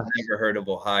here, I've never heard of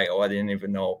Ohio. I didn't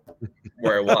even know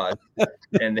where it was.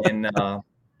 And then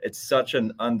it's such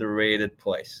an underrated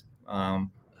place. And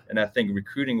I think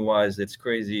recruiting-wise, it's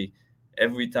crazy.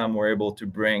 Every time we're able to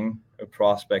bring a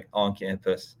prospect on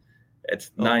campus,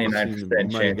 it's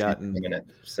 99% chance to win it.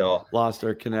 So lost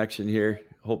our connection here.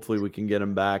 Hopefully we can get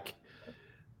him back.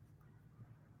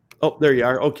 Oh, there you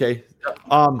are. Okay.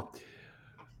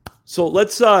 So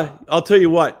let's I'll tell you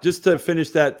what, just to finish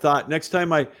that thought, next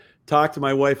time I talk to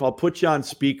my wife, I'll put you on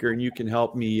speaker and you can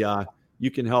help me you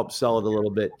can help sell it a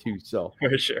little bit too. So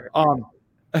for sure.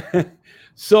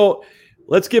 So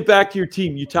let's get back to your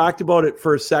team. You talked about it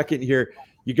for a second here.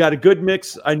 You got a good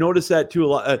mix. I noticed that too a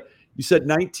lot. You said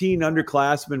 19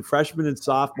 underclassmen, freshmen and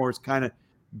sophomores kind of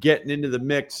getting into the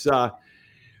mix.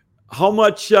 How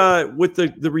much with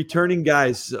the returning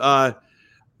guys?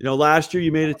 Last year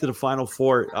you made it to the Final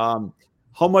Four.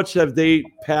 How much have they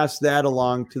passed that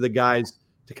along to the guys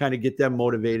to kind of get them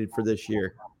motivated for this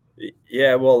year?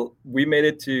 Yeah, well, we made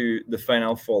it to the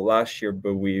Final Four last year,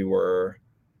 but we were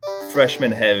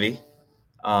freshman heavy.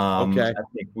 I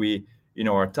think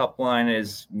our top line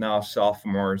is now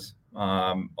sophomores.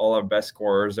 All our best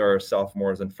scorers are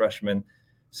sophomores and freshmen.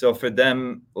 So for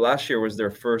them, last year was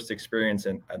their first experience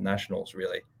at nationals,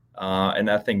 really. And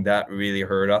I think that really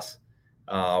hurt us.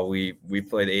 We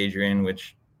played Adrian,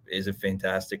 which is a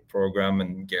fantastic program,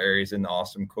 and Gary's an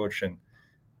awesome coach, and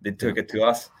they took it to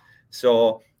us.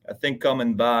 So I think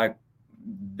coming back,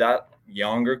 that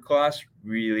younger class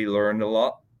really learned a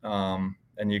lot.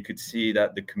 And you could see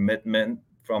that the commitment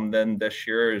from them this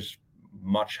year is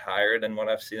much higher than what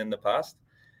I've seen in the past.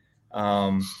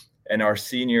 And our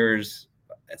seniors,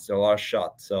 it's a lot of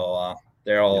shot. So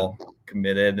they're all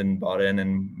committed and bought in,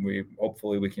 and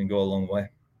hopefully we can go a long way.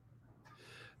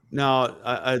 Now,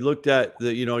 I looked at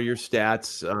your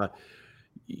stats.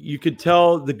 You could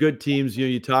tell the good teams,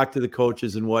 you talk to the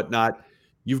coaches and whatnot.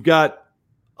 You've got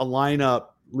a lineup,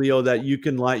 Leo, that you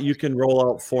can roll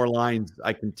out 4 lines,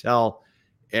 I can tell,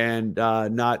 and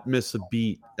not miss a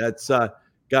beat. That's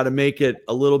got to make it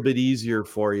a little bit easier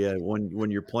for you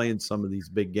when you're playing some of these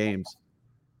big games.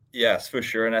 Yes, for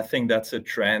sure. And I think that's a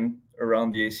trend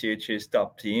around the ACHA's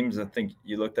top teams. I think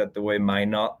you looked at the way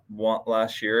Minot won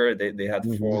last year. They had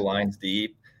 4 lines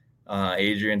deep.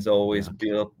 Adrian's always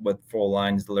built with 4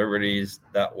 lines. Liberty's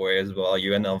that way as well.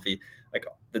 UNLV, like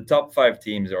the top 5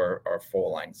 teams are 4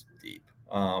 lines deep.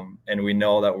 And we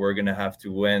know that we're going to have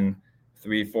to win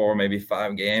 3, 4, maybe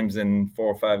 5 games in 4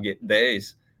 or 5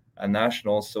 days at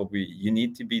nationals. So you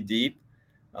need to be deep.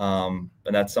 And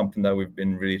that's something that we've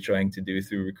been really trying to do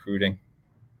through recruiting.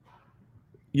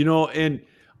 And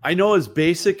I know as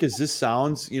basic as this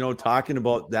sounds, talking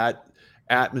about that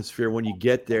atmosphere when you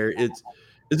get there,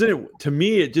 isn't it, to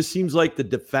me, it just seems like the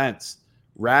defense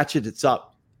ratchets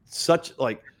up such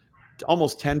like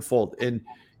almost tenfold. And,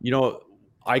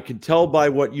 I can tell by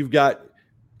what you've got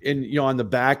on the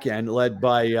back end led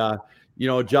by,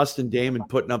 Justin Damon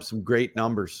putting up some great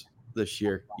numbers this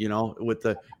year, with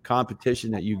the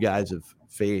competition that you guys have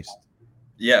faced.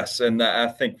 Yes. And I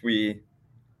think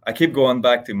I keep going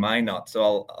back to Minot,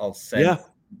 so I'll send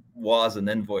was an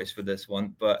invoice for this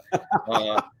one, but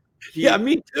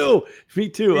me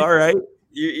too. All right.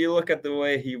 You look at the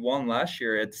way he won last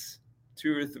year, it's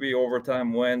 2 or 3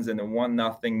 overtime wins and a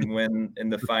 1-0 win in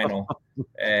the final.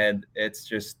 And it's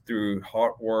just through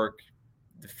hard work,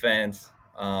 defense.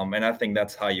 And I think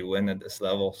that's how you win at this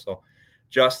level. So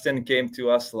Justin came to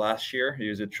us last year. He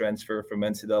was a transfer from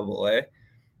NCAA.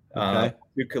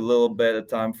 Took a little bit of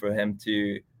time for him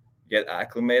to get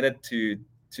acclimated to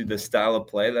the style of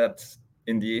play that's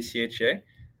in the ACHA.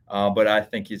 But I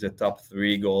think he's a top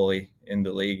 3 goalie in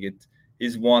the league.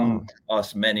 He's won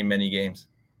us many, many games.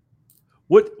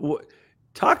 What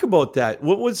talk about that?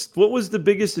 What was the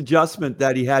biggest adjustment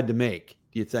that he had to make,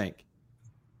 do you think?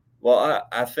 Well,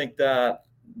 I think that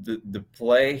the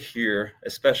play here,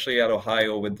 especially at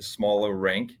Ohio with the smaller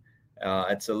rink,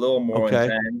 it's a little more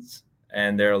intense,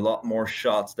 and there are a lot more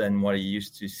shots than what he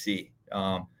used to see.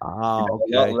 A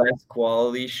lot less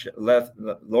quality,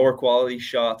 lower quality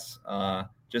shots,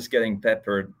 just getting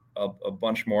peppered a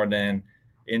bunch more than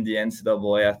in the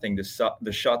NCAA. I think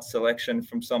the shot selection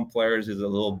from some players is a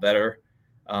little better.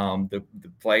 The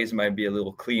plays might be a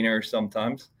little cleaner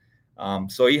sometimes.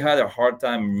 So he had a hard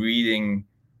time reading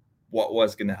what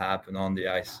was going to happen on the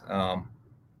ice.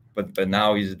 But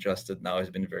now he's adjusted. Now he's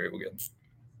been very good.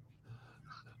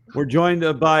 We're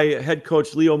joined by head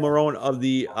coach Leo Marone of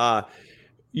the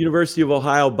University of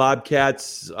Ohio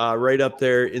Bobcats, right up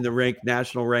there in the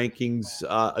national rankings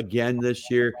again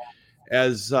this year,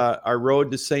 as our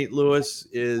road to St. Louis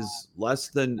is less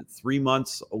than 3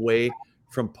 months away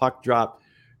from puck drop.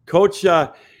 Coach,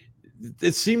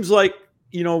 it seems like,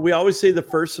 we always say the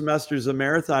first semester is a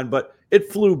marathon, but it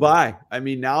flew by. I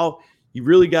mean, now you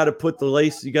really got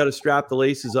to strap the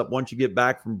laces up once you get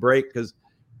back from break, because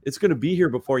it's going to be here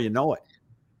before you know it.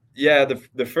 Yeah,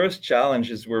 the first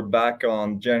challenge is we're back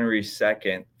on January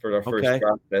 2nd for our first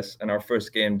practice, and our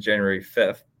first game January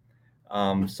 5th.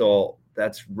 So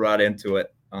that's right into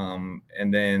it.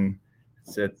 And then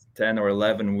it's at 10 or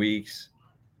 11 weeks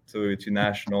to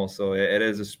national. So it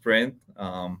is a sprint.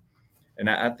 And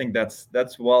I think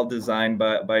that's well designed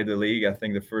by the league. I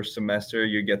think the first semester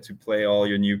you get to play all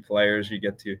your new players. You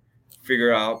get to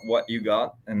figure out what you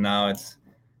got. And now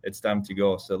it's time to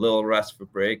go. So a little rest for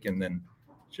break, and then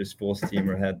just full steam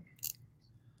ahead.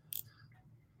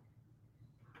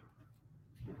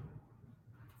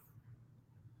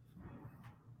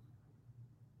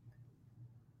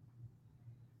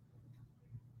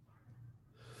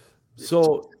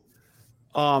 So,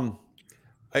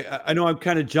 I know I'm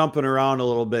kind of jumping around a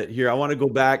little bit here. I want to go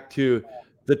back to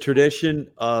the tradition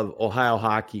of Ohio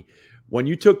hockey. When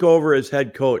you took over as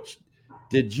head coach,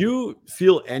 did you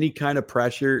feel any kind of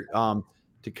pressure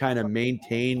to kind of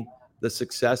maintain the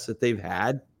success that they've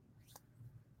had?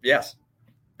 Yes.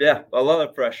 Yeah, a lot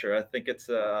of pressure. I think it's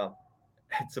a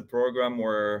program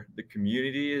where the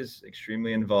community is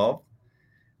extremely involved.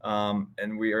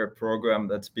 And we are a program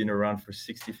that's been around for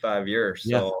 65 years.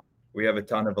 So we have a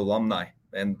ton of alumni,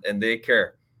 and they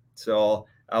care. So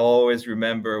I'll always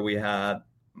remember we had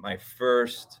my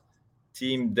first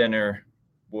team dinner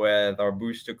with our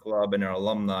booster club and our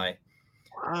alumni.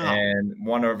 Wow. And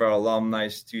one of our alumni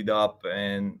stood up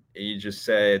and he just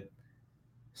said,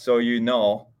 so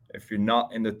if you're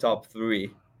not in the top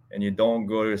 3, and you don't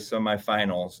go to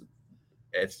semifinals,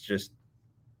 it's just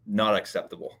not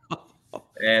acceptable.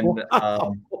 And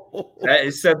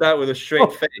he said that with a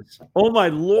straight face. Oh my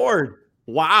Lord.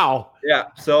 Wow. Yeah.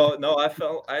 So no,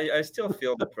 I still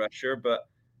feel the pressure, but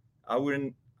I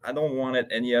don't want it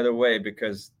any other way,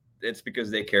 because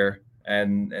they care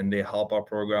and they help our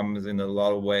programs in a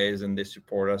lot of ways, and they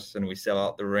support us, and we sell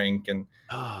out the rink, and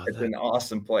it's an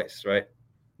awesome place, right?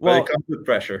 Well, but it comes with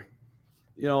pressure.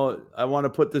 I want to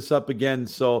put this up again.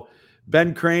 So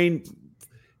Ben Crane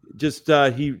just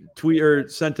he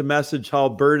sent a message how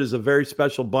Bird is a very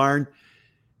special barn.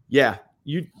 Yeah,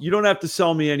 you don't have to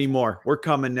sell me anymore. We're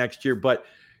coming next year, but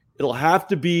it'll have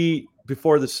to be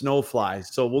before the snow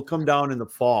flies. So we'll come down in the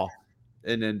fall.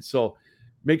 And then so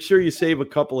make sure you save a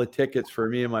couple of tickets for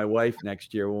me and my wife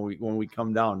next year when we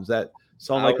come down. Does that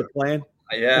sound like a plan?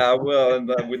 Yeah, I will,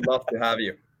 and we'd love to have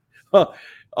you.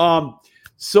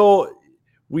 So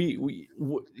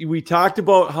we talked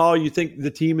about how you think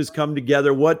the team has come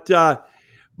together.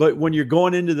 But when you're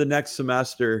going into the next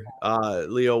semester,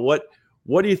 Leo, what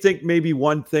do you think maybe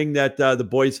one thing that the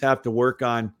boys have to work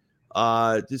on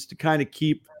just to kind of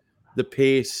keep the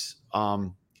pace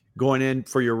going in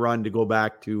for your run to go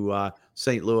back to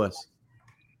St. Louis?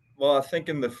 Well, I think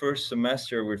in the first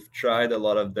semester we've tried a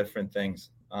lot of different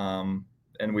things,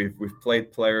 and we've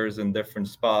played players in different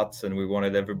spots, and we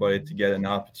wanted everybody to get an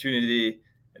opportunity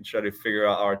and try to figure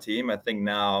out our team. I think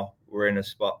now we're in a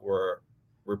spot where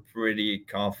we're pretty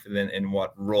confident in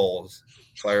what roles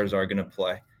players are going to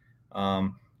play.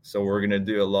 So we're going to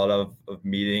do a lot of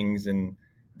meetings and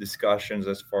discussions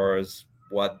as far as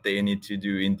what they need to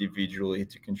do individually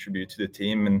to contribute to the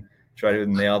team, and try to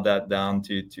nail that down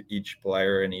to each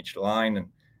player and each line,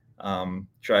 and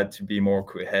try to be more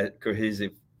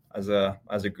cohesive as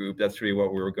a group. That's really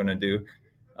what we were going to do.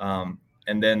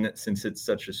 And then since it's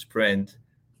such a sprint,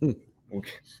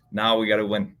 now we got to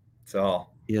win. So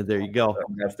yeah, there you go.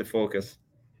 That's the focus.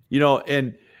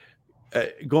 And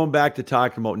going back to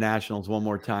talking about nationals one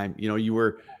more time, you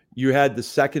had the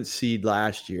 2nd seed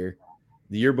last year.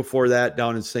 The year before that,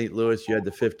 down in St. Louis, you had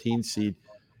the 15 seed.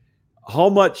 How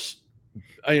much,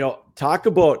 talk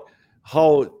about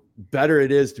how better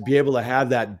it is to be able to have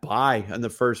that bye in the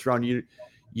first round.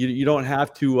 You don't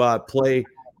have to play,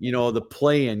 the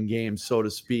play-in game, so to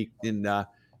speak, and a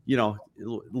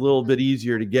little bit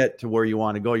easier to get to where you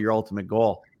want to go, your ultimate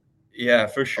goal. Yeah,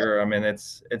 for sure. I mean,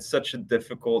 it's such a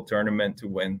difficult tournament to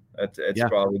win. It's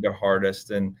probably the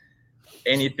hardest, and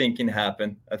anything can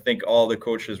happen. I think all the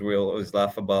coaches will always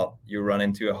laugh about you run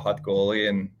into a hot goalie,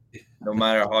 and no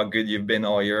matter how good you've been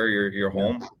all year, you're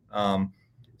home.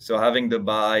 So having the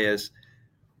bye is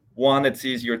one. It's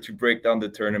easier to break down the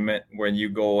tournament when you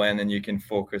go in and you can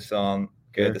focus on,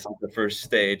 okay, this is the first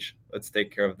stage. Let's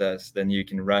take care of this. Then you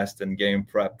can rest and game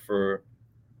prep for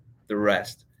the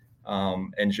rest.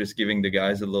 And just giving the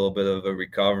guys a little bit of a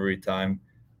recovery time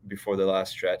before the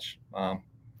last stretch.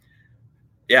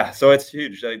 So it's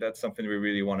huge. That's something we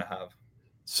really want to have.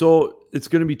 So it's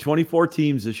going to be 24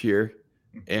 teams this year.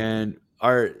 And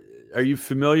are you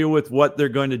familiar with what they're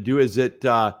going to do? Is it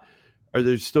are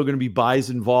there still going to be buys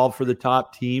involved for the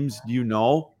top teams? Do you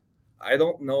know? I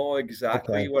don't know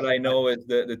exactly. Okay. What I know is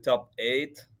the top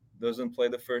 8 doesn't play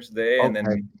the first day, and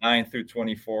then 9 through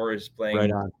 24 is playing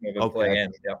right on. Play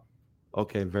in. Yeah.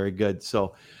 Okay, very good.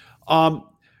 So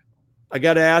I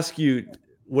got to ask you,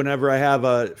 whenever I have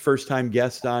a first-time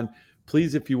guest on,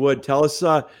 please, if you would, tell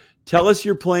us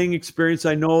your playing experience.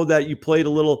 I know that you played a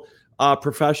little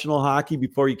professional hockey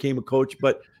before you became a coach,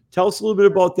 but tell us a little bit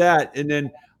about that, and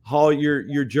then how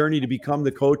your journey to become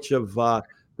the coach of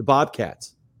the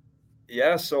Bobcats.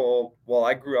 Yeah, so,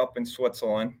 I grew up in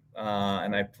Switzerland,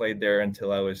 and I played there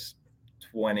until I was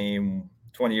 20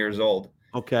 years old.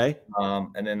 Okay.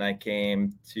 And then I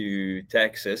came to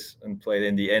Texas and played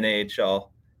in the NHL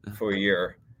for a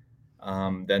year.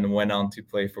 Then went on to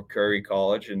play for Curry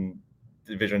College in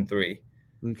Division III.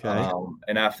 Okay.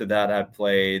 And after that, I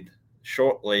played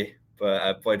shortly, but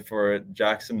I played for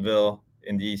Jacksonville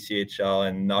in the ECHL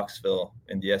and Knoxville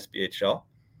in the SPHL.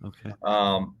 Okay.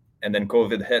 And then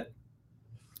COVID hit.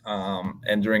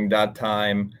 And during that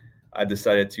time, I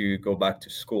decided to go back to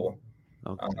school.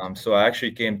 Okay. So I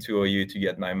actually came to OU to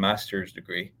get my master's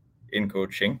degree in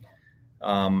coaching.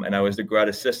 And I was the grad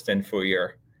assistant for a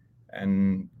year.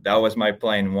 And that was my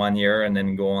plan, 1 year, and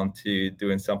then go on to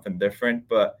doing something different.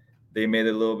 But they made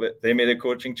a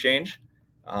coaching change.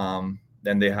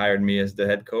 Then they hired me as the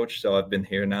head coach. So I've been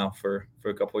here now for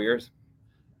a couple of years.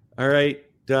 All right.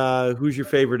 Who's your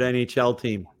favorite NHL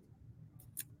team?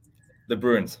 The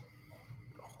Bruins.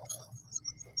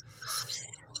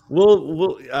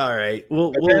 We'll all right.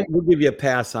 We'll then, we'll give you a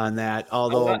pass on that.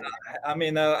 Although,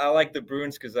 I like the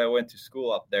Bruins because I went to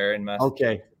school up there in Massachusetts.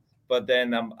 okay, But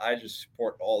then I just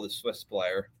support all the Swiss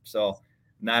player. So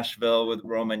Nashville with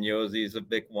Roman Josi is a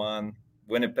big one.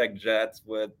 Winnipeg Jets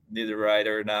with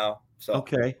Niederreiter now. So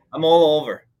okay. I'm all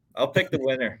over. I'll pick the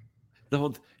winner.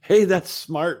 Hey, that's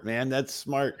smart, man. That's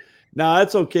smart. Now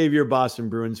that's okay if you're a Boston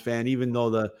Bruins fan, even though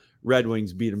the Red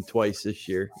Wings beat them twice this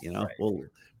year. You know,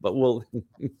 Right. we'll.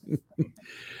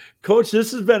 Coach,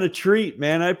 this has been a treat,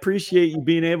 man. I appreciate you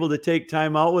being able to take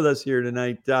time out with us here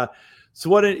tonight. So,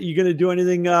 what are you going to do?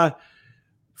 Anything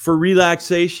for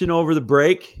relaxation over the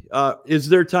break? Is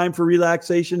there time for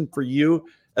relaxation for you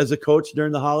as a coach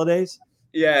during the holidays?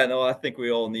 Yeah, no, I think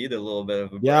we all need a little bit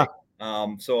of a break.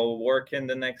 So I'll work in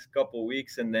the next couple of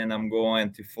weeks, and then I'm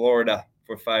going to Florida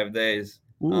for 5 days,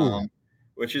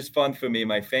 which is fun for me.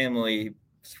 My family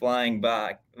is flying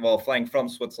from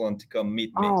Switzerland to come meet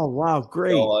me. Oh, wow,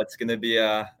 great. So it's going to be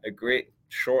a great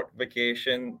short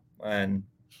vacation and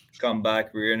come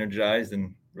back re-energized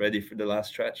and ready for the last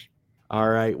stretch. All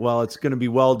right. Well, it's going to be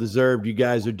well-deserved. You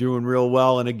guys are doing real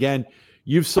well. And again,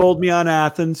 you've sold me on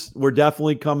Athens. We're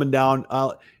definitely coming down.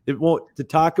 To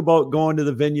talk about going to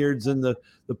the vineyards and the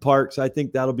parks, I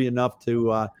think that'll be enough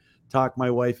to talk my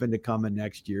wife into coming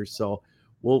next year. So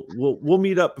we'll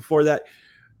meet up before that.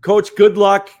 Coach, good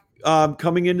luck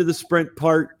coming into the sprint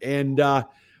part. And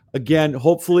again,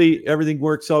 hopefully everything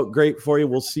works out great for you.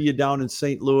 We'll see you down in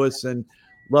St. Louis, and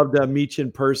love to meet you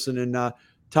in person and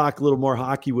talk a little more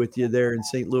hockey with you there in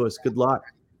St. Louis. Good luck.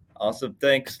 Awesome.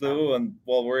 Thanks, Lou. And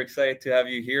we're excited to have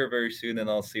you here very soon, and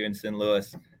I'll see you in St.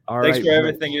 Louis. Thanks for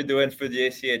everything you're doing for the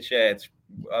ACHA.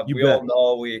 We all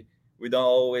know we don't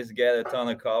always get a ton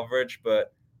of coverage,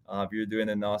 but you're doing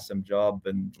an awesome job,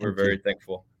 and we're very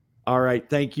thankful. All right.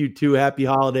 Thank you, too. Happy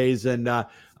holidays. And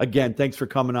again, thanks for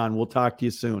coming on. We'll talk to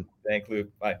you soon. Thank you.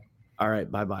 Bye. All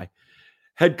right. Bye-bye.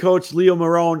 Head coach Leo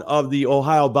Marone of the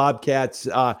Ohio Bobcats,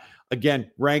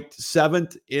 again, ranked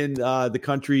 7th in the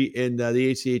country in the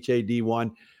ACHA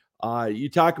D1. You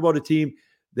talk about a team,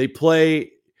 they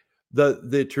play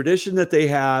the tradition that they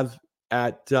have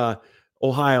at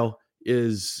Ohio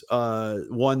is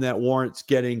one that warrants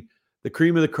getting the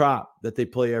cream of the crop that they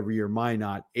play every year.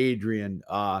 Minot, Adrian,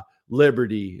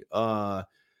 Liberty,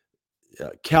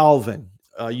 Calvin,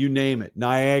 you name it,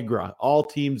 Niagara, all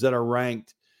teams that are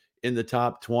ranked in the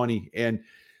top 20. And,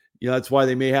 that's why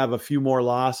they may have a few more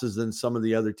losses than some of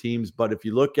the other teams. But if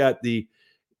you look at the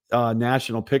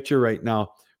national picture right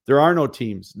now, there are no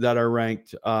teams that are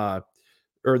ranked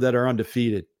or that are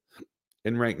undefeated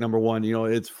in rank number 1.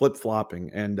 It's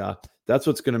flip-flopping. And that's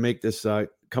what's going to make this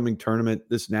coming tournament,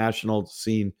 this national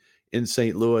scene in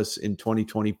St. Louis in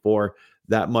 2024,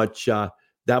 that much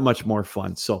more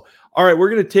fun. So, all right,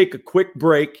 we're going to take a quick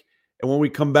break. And when we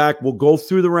come back, we'll go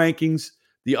through the rankings,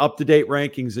 the up-to-date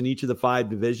rankings in each of the 5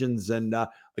 divisions. And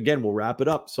again, we'll wrap it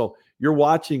up. So you're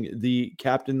watching the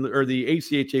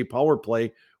ACHA Power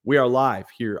Play. We are live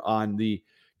here on the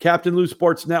Captain Lou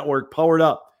Sports Network, powered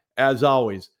up, as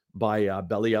always, by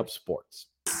Belly Up Sports.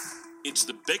 It's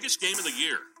the biggest game of the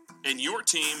year, and your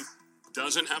team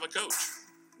doesn't have a coach.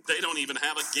 They don't even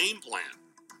have a game plan.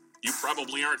 You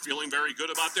probably aren't feeling very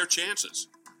good about their chances.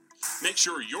 Make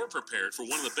sure you're prepared for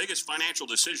one of the biggest financial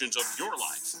decisions of your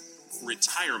life,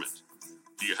 retirement.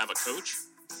 Do you have a coach?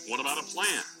 What about a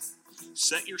plan?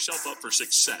 Set yourself up for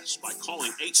success by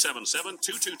calling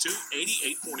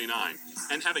 877-222-8849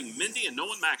 and having Mindy and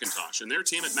Nolan McIntosh and their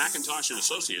team at McIntosh &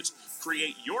 Associates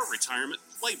create your retirement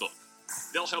playbook.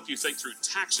 They'll help you think through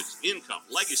taxes, income,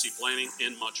 legacy planning,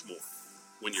 and much more.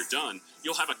 When you're done,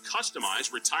 you'll have a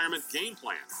customized retirement game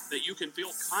plan that you can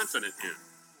feel confident in.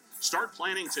 Start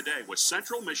planning today with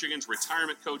Central Michigan's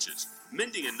retirement coaches,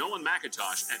 Mindy and Nolan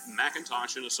McIntosh at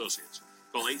McIntosh & Associates.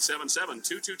 Call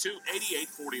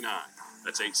 877-222-8849.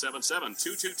 That's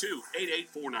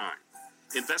 877-222-8849.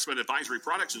 Investment advisory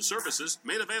products and services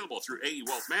made available through AE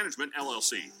Wealth Management,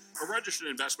 LLC, a registered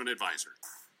investment advisor.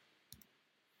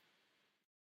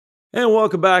 And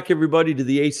welcome back, everybody, to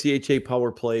the ACHA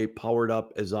Power Play, powered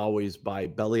up, as always, by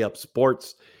Belly Up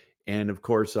Sports. And, of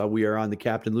course, we are on the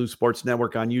Captain Lou Sports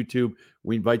Network on YouTube.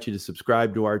 We invite you to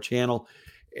subscribe to our channel.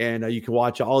 And you can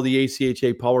watch all the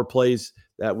ACHA Power Plays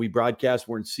that we broadcast.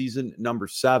 We're in season number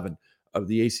 7 of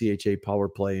the ACHA Power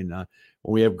Play. And when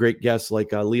we have great guests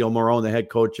like Leo Marone, the head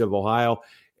coach of Ohio,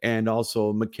 and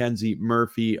also Mackenzie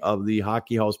Murphy of the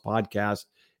Hockey House podcast,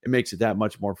 it makes it that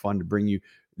much more fun to bring you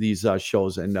these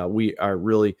shows. And we are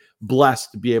really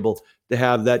blessed to be able to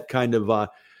have that kind of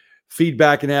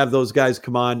feedback and have those guys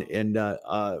come on. And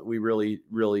we really,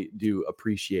 really do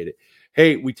appreciate it.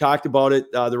 Hey, we talked about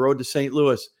it. The road to St.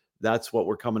 Louis, that's what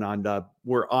we're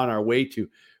we're on our way to.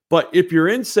 But if you're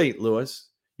in St. Louis,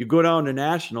 you go down to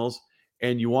Nationals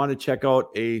and you want to check out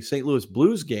a St. Louis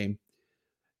Blues game,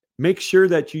 make sure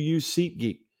that you use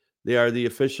SeatGeek. They are the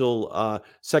official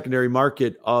secondary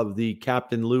market of the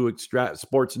Captain Lou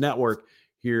Sports Network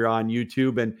here on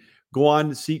YouTube. And go on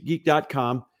to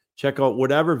SeatGeek.com. Check out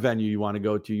whatever venue you want to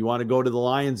go to. You want to go to the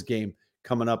Lions game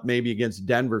coming up maybe against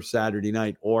Denver Saturday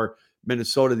night, or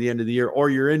Minnesota the end of the year, or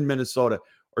you're in Minnesota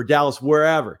or Dallas,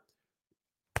 wherever.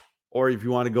 Or if you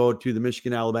want to go to the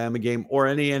Michigan-Alabama game or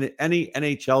any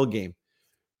NHL game,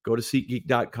 go to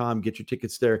SeatGeek.com, get your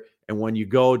tickets there. And when you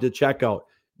go to checkout,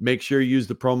 make sure you use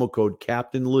the promo code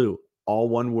Captain Lou, all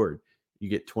one word. You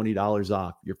get $20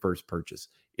 off your first purchase.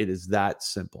 It is that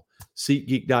simple.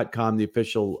 SeatGeek.com, the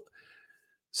official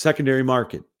secondary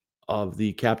market of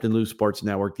the Captain Lou Sports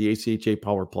Network, the ACHA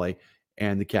Power Play,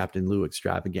 and the Captain Lou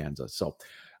Extravaganza. So,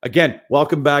 again,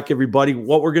 welcome back, everybody.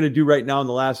 What we're going to do right now in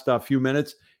the last few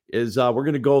minutes is we're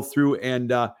going to go through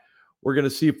and we're going to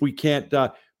see if we can't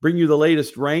bring you the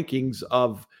latest rankings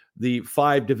of the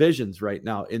 5 divisions right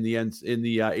now in the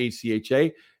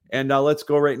ACHA. And let's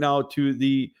go right now to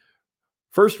the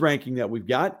first ranking that we've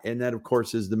got, and that, of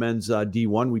course, is the men's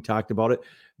D1. We talked about it.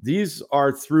 These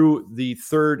are through the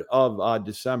 3rd of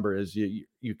December, as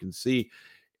you can see.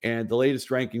 And the latest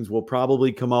rankings will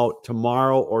probably come out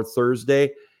tomorrow or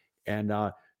Thursday. And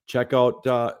check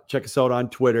us out on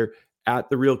Twitter at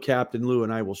The Real Captain Lou,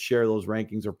 and I will share those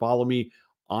rankings, or follow me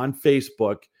on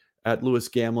Facebook at Lewis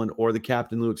Gamlin or the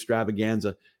Captain Lou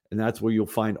Extravaganza. And that's where you'll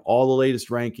find all the latest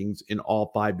rankings in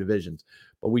all 5 divisions.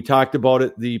 But we talked about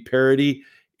it, the parity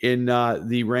in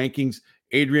the rankings.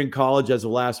 Adrian College, as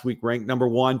of last week, ranked number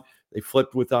 1. They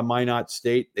flipped with Minot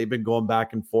State. They've been going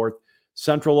back and forth.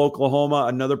 Central Oklahoma,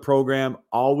 another program,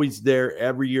 always there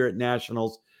every year at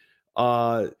Nationals.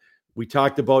 We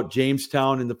talked about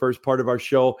Jamestown in the first part of our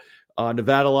show.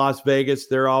 Nevada, Las Vegas,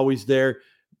 they're always there.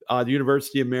 The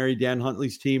University of Mary, Dan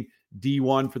Huntley's team,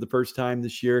 D1 for the first time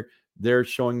this year. They're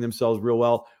showing themselves real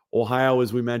well. Ohio,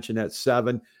 as we mentioned, at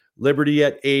 7. Liberty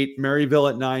at 8. Maryville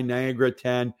at 9. Niagara at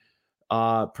 10.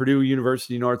 Purdue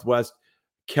University Northwest.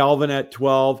 Calvin at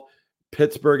 12.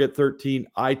 Pittsburgh at 13.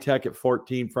 iTech at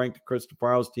 14. Frank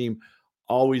Cristofaro's team,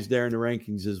 always there in the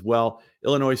rankings as well.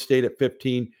 Illinois State at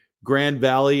 15. Grand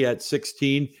Valley at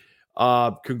 16.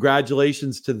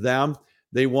 Congratulations to them.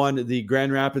 They won the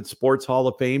Grand Rapids Sports Hall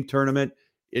of Fame tournament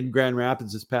in Grand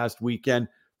Rapids this past weekend.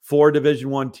 4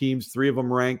 Division I teams, 3 of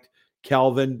them ranked.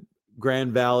 Calvin,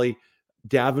 Grand Valley,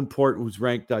 Davenport, who's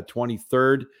ranked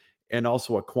 23rd, and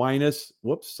also Aquinas.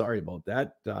 Whoops, sorry about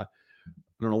that. I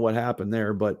don't know what happened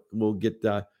there, but we'll get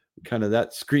kind of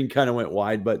that screen kind of went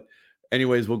wide. But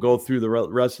anyways, we'll go through the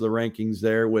rest of the rankings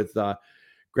there with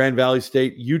Grand Valley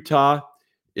State. Utah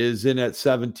is in at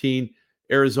 17.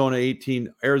 Arizona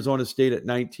 18, Arizona State at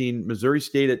 19, Missouri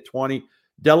State at 20,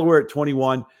 Delaware at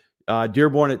 21,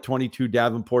 Dearborn at 22,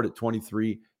 Davenport at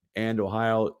 23, and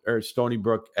Stony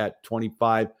Brook at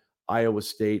 25, Iowa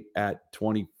State at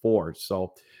 24.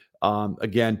 So,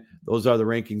 again, those are the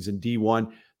rankings in D1.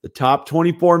 The top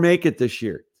 24 make it this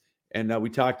year. And we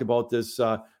talked about this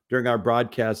during our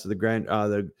broadcast of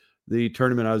the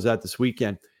tournament I was at this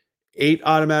weekend. 8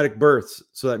 automatic berths.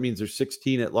 So that means there's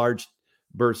 16 at large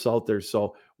berths out there.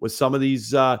 So with some of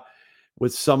these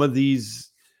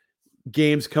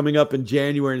games coming up in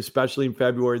January and especially in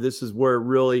February, this is where it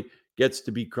really gets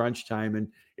to be crunch time. And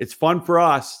it's fun for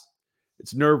us.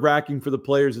 It's nerve-wracking for the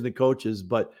players and the coaches,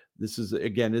 but this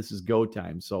is go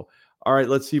time. So, all right,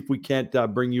 let's see if we can't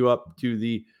bring you up to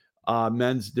the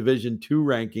men's Division II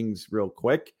rankings real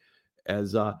quick,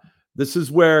 as this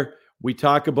is where we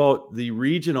talk about the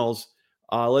regionals.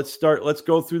 Let's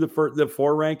go through the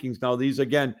 4 rankings. Now, these,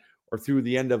 again, are through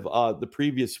the end of the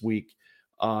previous week.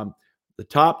 The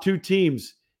top 2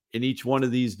 teams in each one of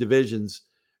these divisions,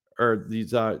 or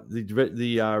these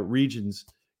regions,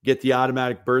 get the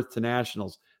automatic berth to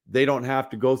Nationals. They don't have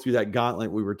to go through that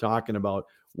gauntlet we were talking about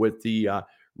with the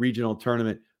regional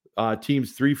tournament.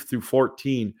 Teams 3 through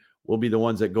 14 will be the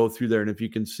ones that go through there. And if you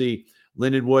can see,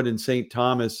 Lindenwood and St.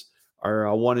 Thomas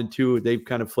are 1 and 2. They've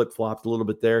kind of flip-flopped a little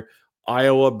bit there.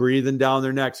 Iowa breathing down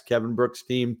their necks. Kevin Brooks'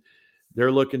 team,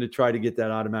 they're looking to try to get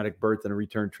that automatic berth and a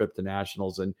return trip to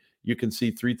Nationals. And you can see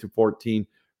 3 through 14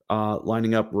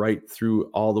 lining up right through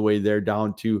all the way there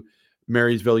down to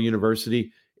Marysville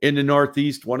University. In the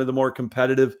Northeast, one of the more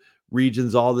competitive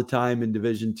regions all the time in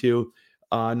Division II.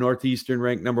 Northeastern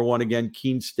ranked number 1 again.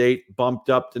 Keene State bumped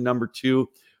up to number 2.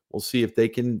 We'll see if they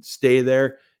can stay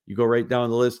there. You go right down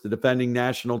the list. The defending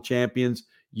national champions,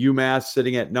 UMass,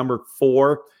 sitting at number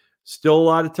 4. Still a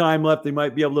lot of time left. They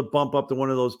might be able to bump up to one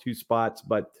of those 2 spots.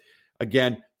 But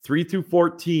again, 3 through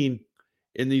 14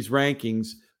 in these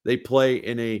rankings, they play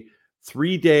in a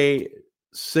 3-day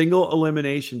single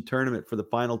elimination tournament for the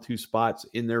final 2 spots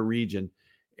in their region.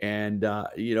 And,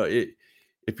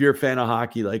 if you're a fan of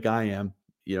hockey like I am,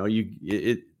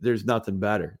 there's nothing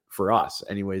better for us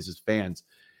anyways as fans.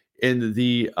 In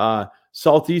the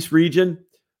Southeast region,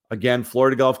 again,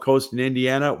 Florida Gulf Coast and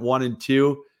Indiana, 1 and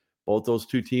 2. Both those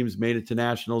 2 teams made it to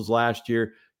nationals last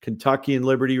year. Kentucky and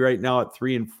Liberty right now at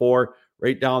 3 and 4,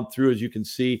 right down through, as you can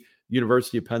see,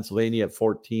 University of Pennsylvania at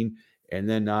 14. And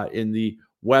then in the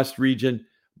West region,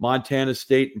 Montana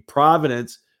State and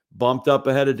Providence bumped up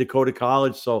ahead of Dakota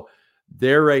College. So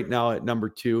they're right now at number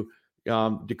 2.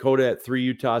 Dakota at 3,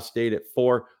 Utah State at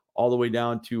 4, all the way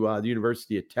down to the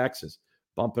University of Texas,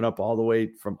 bumping up all the way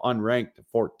from unranked to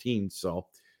 14. So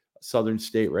Southern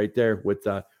State right there with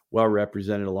well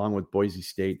represented along with Boise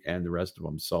State and the rest of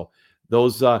them. So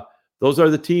those are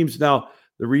the teams. Now,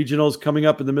 the regionals coming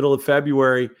up in the middle of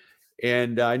February.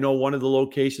 And I know one of the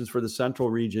locations for the Central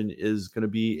region is going to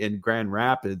be in Grand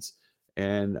Rapids.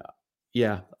 And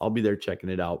yeah, I'll be there checking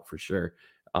it out for sure.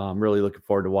 I'm really looking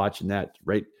forward to watching that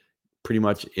right pretty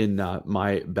much in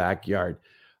my backyard.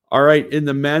 All right, in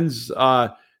the men's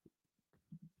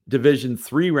Division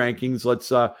 3 rankings, let's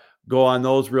go on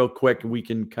those real quick, and we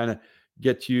can kind of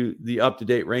get you the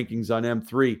up-to-date rankings on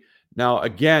M3. Now,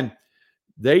 again,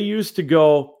 they used to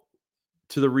go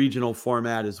to the regional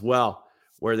format as well,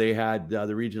 where they had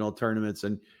the regional tournaments.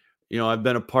 And, I've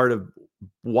been a part of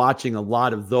watching a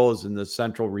lot of those in the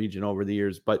Central region over the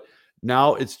years. But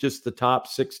now it's just the top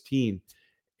 16.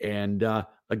 And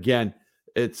again,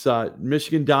 it's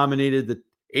Michigan dominated. The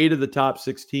 8 of the top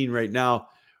 16 right now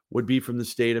would be from the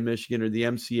state of Michigan or the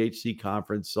MCHC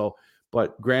conference. So,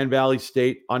 but Grand Valley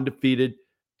State undefeated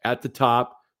at the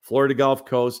top. Florida Gulf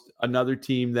Coast, another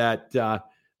team that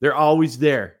they're always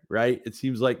there, right? It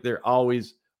seems like they're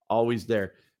always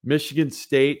there. Michigan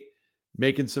State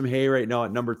making some hay right now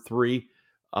at number 3.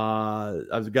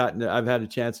 I've had a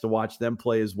chance to watch them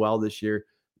play as well this year.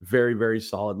 Very, very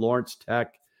solid. Lawrence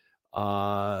Tech,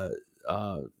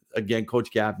 again,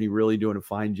 Coach Gaffney really doing a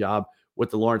fine job with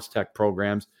the Lawrence Tech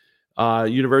programs.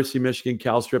 University of Michigan,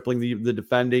 Cal Stripling, the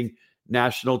defending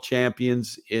national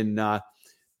champions in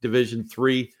Division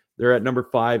 3. They're at number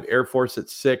 5. Air Force at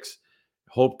 6.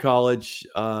 Hope College,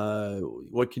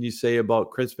 what can you say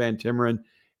about Chris Van Timmeren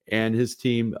and his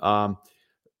team?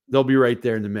 They'll be right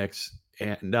there in the mix.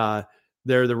 And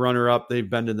they're the runner-up. They've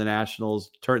been to the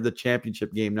nationals, turned the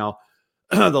championship game now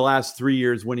the last 3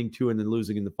 years, winning 2 and then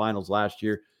losing in the finals last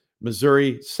year.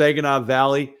 Missouri, Saginaw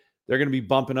Valley, they're going to be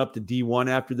bumping up to D1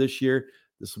 after this year.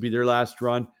 This will be their last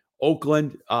run.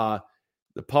 Oakland,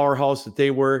 the powerhouse that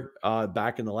they were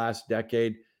back in the last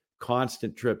decade,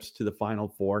 constant trips to the Final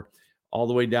Four, all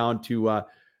the way down to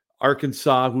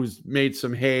Arkansas, who's made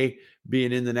some hay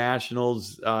being in the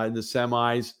nationals, in the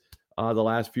semis the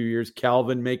last few years.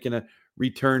 Calvin making a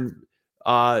return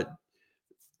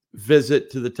visit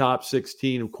to the top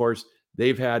 16. Of course,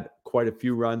 they've had quite a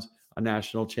few runs, a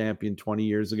national champion 20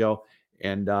 years ago,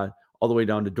 and all the way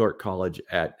down to Dordt College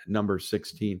at number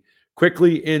 16.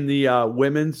 Quickly in the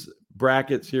women's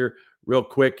brackets here, real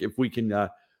quick, if we can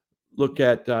look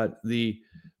at the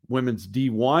women's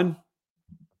D1.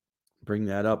 Bring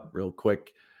that up real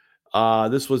quick.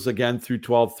 This was, again, through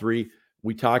 12-3.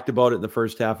 We talked about it in the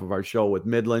first half of our show with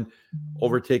Midland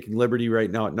overtaking Liberty right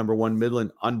now at number 1.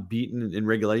 Midland unbeaten in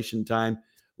regulation time.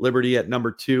 Liberty at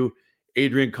number 2.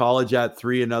 Adrian College at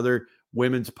 3, another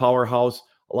women's powerhouse.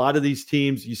 A lot of these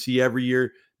teams you see every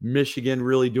year. Michigan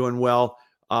really doing well.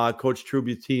 Coach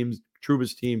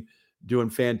Truba's team doing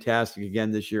fantastic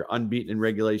again this year, unbeaten in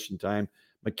regulation time.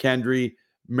 McKendree,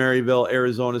 Maryville,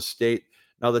 Arizona State.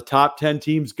 Now the top 10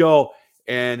 teams go,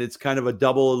 and it's kind of a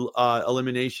double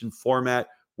elimination format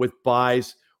with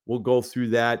buys. We'll go through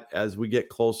that as we get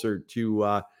closer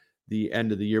to the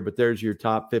end of the year. But there's your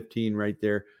top 15 right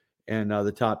there, and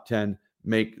the top 10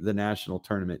 make the national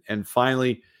tournament. And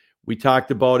finally, we talked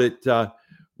about it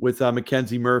with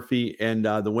Mackenzie Murphy and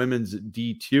the women's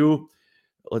D2.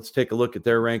 Let's take a look at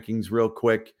their rankings real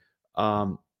quick.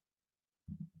 As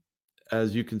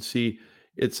you can see,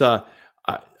 it's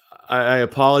I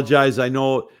apologize. I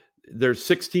know there's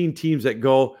 16 teams that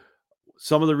go.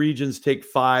 Some of the regions take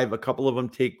 5. A couple of them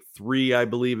take 3, I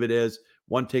believe it is.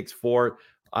 One takes 4.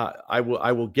 I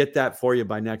will get that for you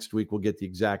by next week. We'll get the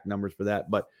exact numbers for that.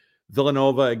 But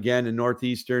Villanova, again, in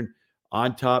Northeastern,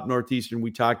 on top Northeastern,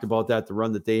 we talked about that, the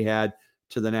run that they had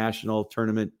to the national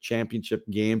tournament championship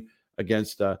game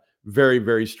against a very,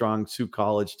 very strong Sioux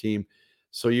College team.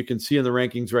 So you can see in the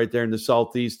rankings right there in the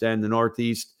Southeast and the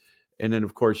Northeast. And then,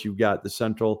 of course, you've got the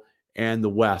Central and the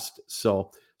West. So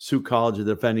Sioux College, the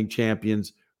defending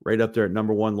champions, right up there at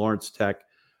number 1, Lawrence Tech.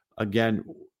 Again,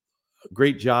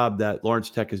 great job that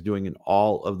Lawrence Tech is doing in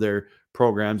all of their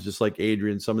programs, just like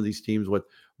Adrian. Some of these teams with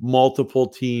multiple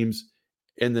teams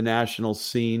in the national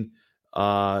scene,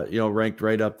 ranked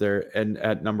right up there and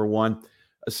at number 1.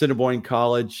 Assiniboine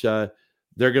College, they're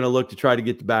going to look to try to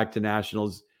get back to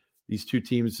nationals. These two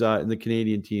teams and the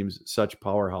Canadian teams, such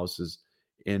powerhouses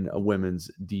in a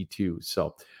women's D2.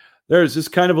 So there's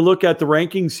just kind of a look at the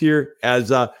rankings here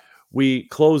as we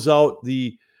close out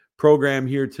the program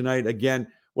here tonight. Again,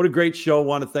 what a great show. I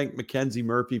want to thank Mackenzie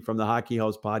Murphy from the Hockey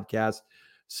House podcast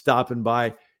stopping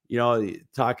by,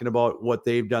 talking about what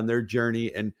they've done, their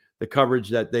journey, and the coverage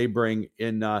that they bring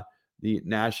in the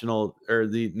national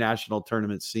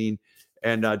tournament scene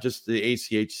and just the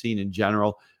ACH scene in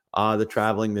general, the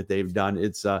traveling that they've done.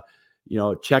 It's,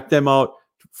 check them out,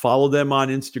 follow them on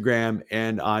Instagram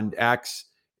and on X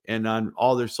and on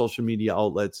all their social media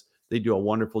outlets. They do a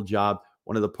wonderful job.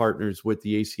 One of the partners with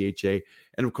the ACHA.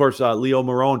 And of course, Leo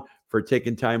Marone for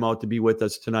taking time out to be with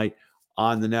us tonight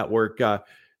on the network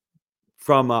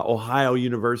from Ohio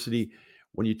University.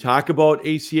 When you talk about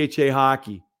ACHA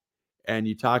hockey and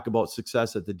you talk about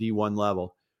success at the D1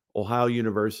 level, Ohio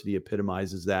University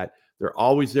epitomizes that. They're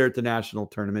always there at the national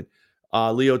tournament.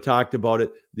 Leo talked about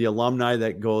it. The alumni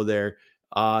that go there,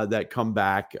 that come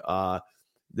back,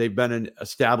 they've been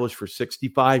established for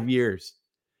 65 years.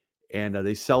 And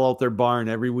they sell out their barn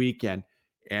every weekend.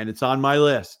 And it's on my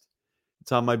list.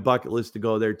 It's on my bucket list to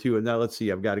go there too. And now let's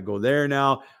see, I've got to go there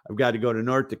now. I've got to go to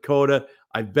North Dakota.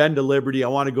 I've been to Liberty. I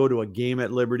want to go to a game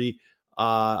at Liberty.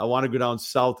 I want to go down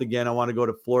south again. I want to go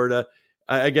to Florida.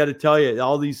 I got to tell you,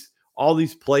 all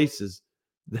these places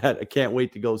that I can't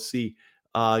wait to go see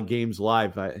games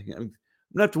live. I'm going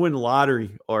to have to win the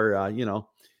lottery or,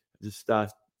 just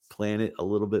plan it a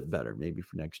little bit better maybe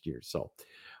for next year. So,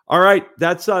 all right,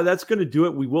 that's going to do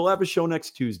it. We will have a show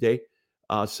next Tuesday,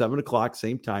 7:00,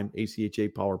 same time,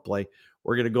 ACHA Power Play.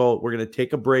 We're going to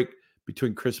take a break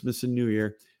between Christmas and New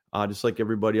Year, just like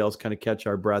everybody else, kind of catch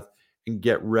our breath and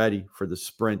get ready for the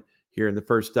sprint here in the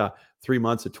first 3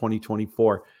 months of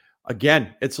 2024.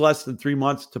 Again, it's less than 3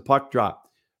 months to puck drop.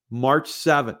 March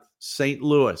 7th, St.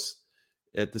 Louis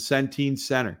at the Centene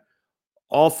Center.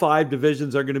 All 5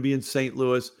 divisions are going to be in St.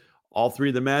 Louis. All 3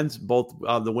 of the men's, both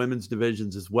the women's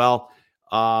divisions as well.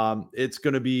 It's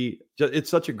going to be, it's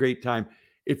such a great time.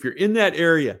 If you're in that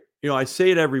area, I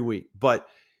say it every week, but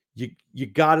you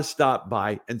got to stop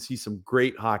by and see some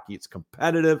great hockey. It's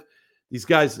competitive. These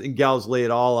guys and gals lay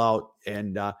it all out.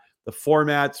 And the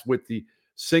formats with the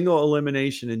single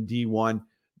elimination in D1,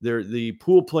 the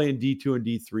pool play in D2 and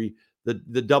D3,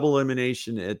 the double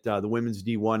elimination at the women's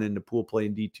D1 and the pool play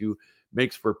in D2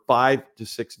 makes for 5 to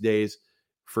 6 days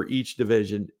for each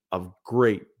division of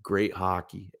great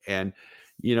hockey. And,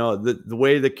 the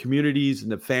way the communities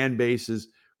and the fan bases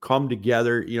come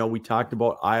together, we talked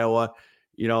about Iowa,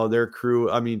 their crew.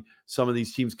 I mean, some of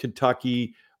these teams,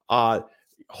 Kentucky,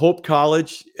 Hope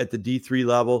College at the D3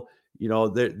 level,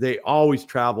 they always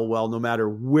travel well, no matter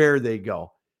where they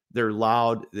go. They're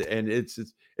loud and it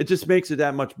just makes it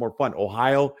that much more fun.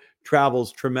 Ohio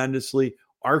travels tremendously.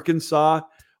 Arkansas,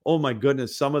 oh my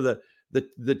goodness, some of the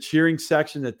cheering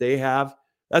section that they have,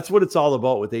 that's what it's all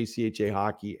about with ACHA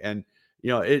hockey. And,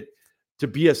 to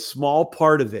be a small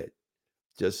part of it,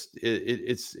 just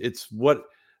that's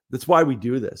why we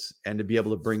do this, and to be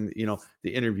able to bring,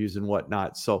 the interviews and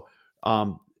whatnot. So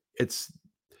it's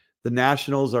the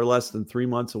Nationals are less than 3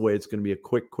 months away. It's going to be a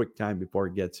quick time before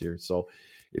it gets here. So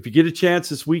if you get a chance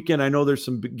this weekend, I know there's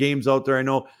some big games out there. I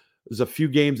know there's a few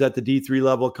games at the D3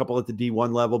 level, a couple at the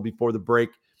D1 level before the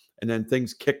break. And then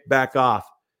things kick back off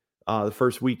the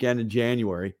first weekend in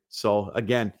January. So,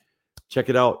 again, check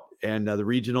it out. And the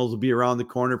regionals will be around the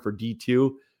corner for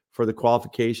D2 for the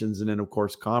qualifications. And then, of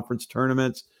course, conference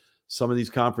tournaments. Some of these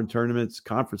conference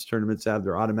tournaments have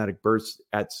their automatic berths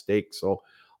at stake. So,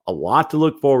 a lot to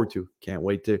look forward to. Can't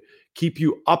wait to keep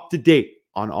you up to date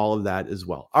on all of that as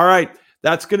well. All right,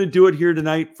 that's going to do it here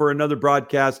tonight for another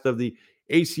broadcast of the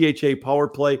ACHA Power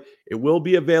Play. It will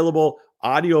be available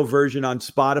audio version on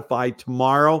Spotify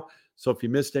tomorrow. So if you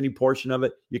missed any portion of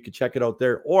it, you can check it out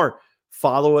there or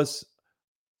follow us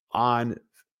on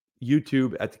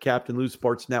YouTube at the Captain Lou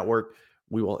Sports Network.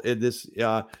 This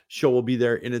show will be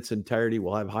there in its entirety.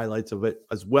 We'll have highlights of it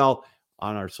as well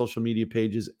on our social media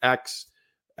pages, X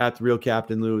at The Real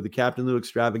Captain Lou, the Captain Lou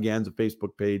Extravaganza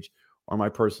Facebook page, or my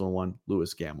personal one,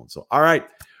 Louis Gamblin. So, all right.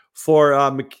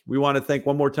 We want to thank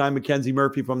one more time Mackenzie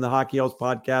Murphy from the Hockey House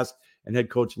podcast and head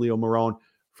coach Leo Marone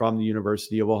from the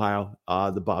University of Ohio,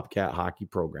 the Bobcat hockey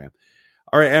program.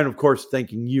 All right. And of course,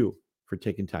 thanking you for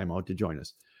taking time out to join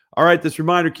us. All right, this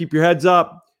reminder, keep your heads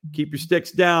up, keep your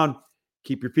sticks down,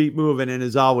 keep your feet moving, and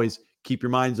as always, keep your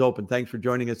minds open. Thanks for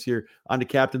joining us here on the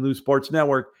Captain Lou Sports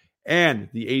Network and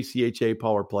the ACHA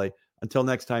Power Play. Until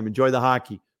next time, enjoy the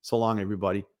hockey. So long,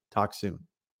 everybody. Talk soon.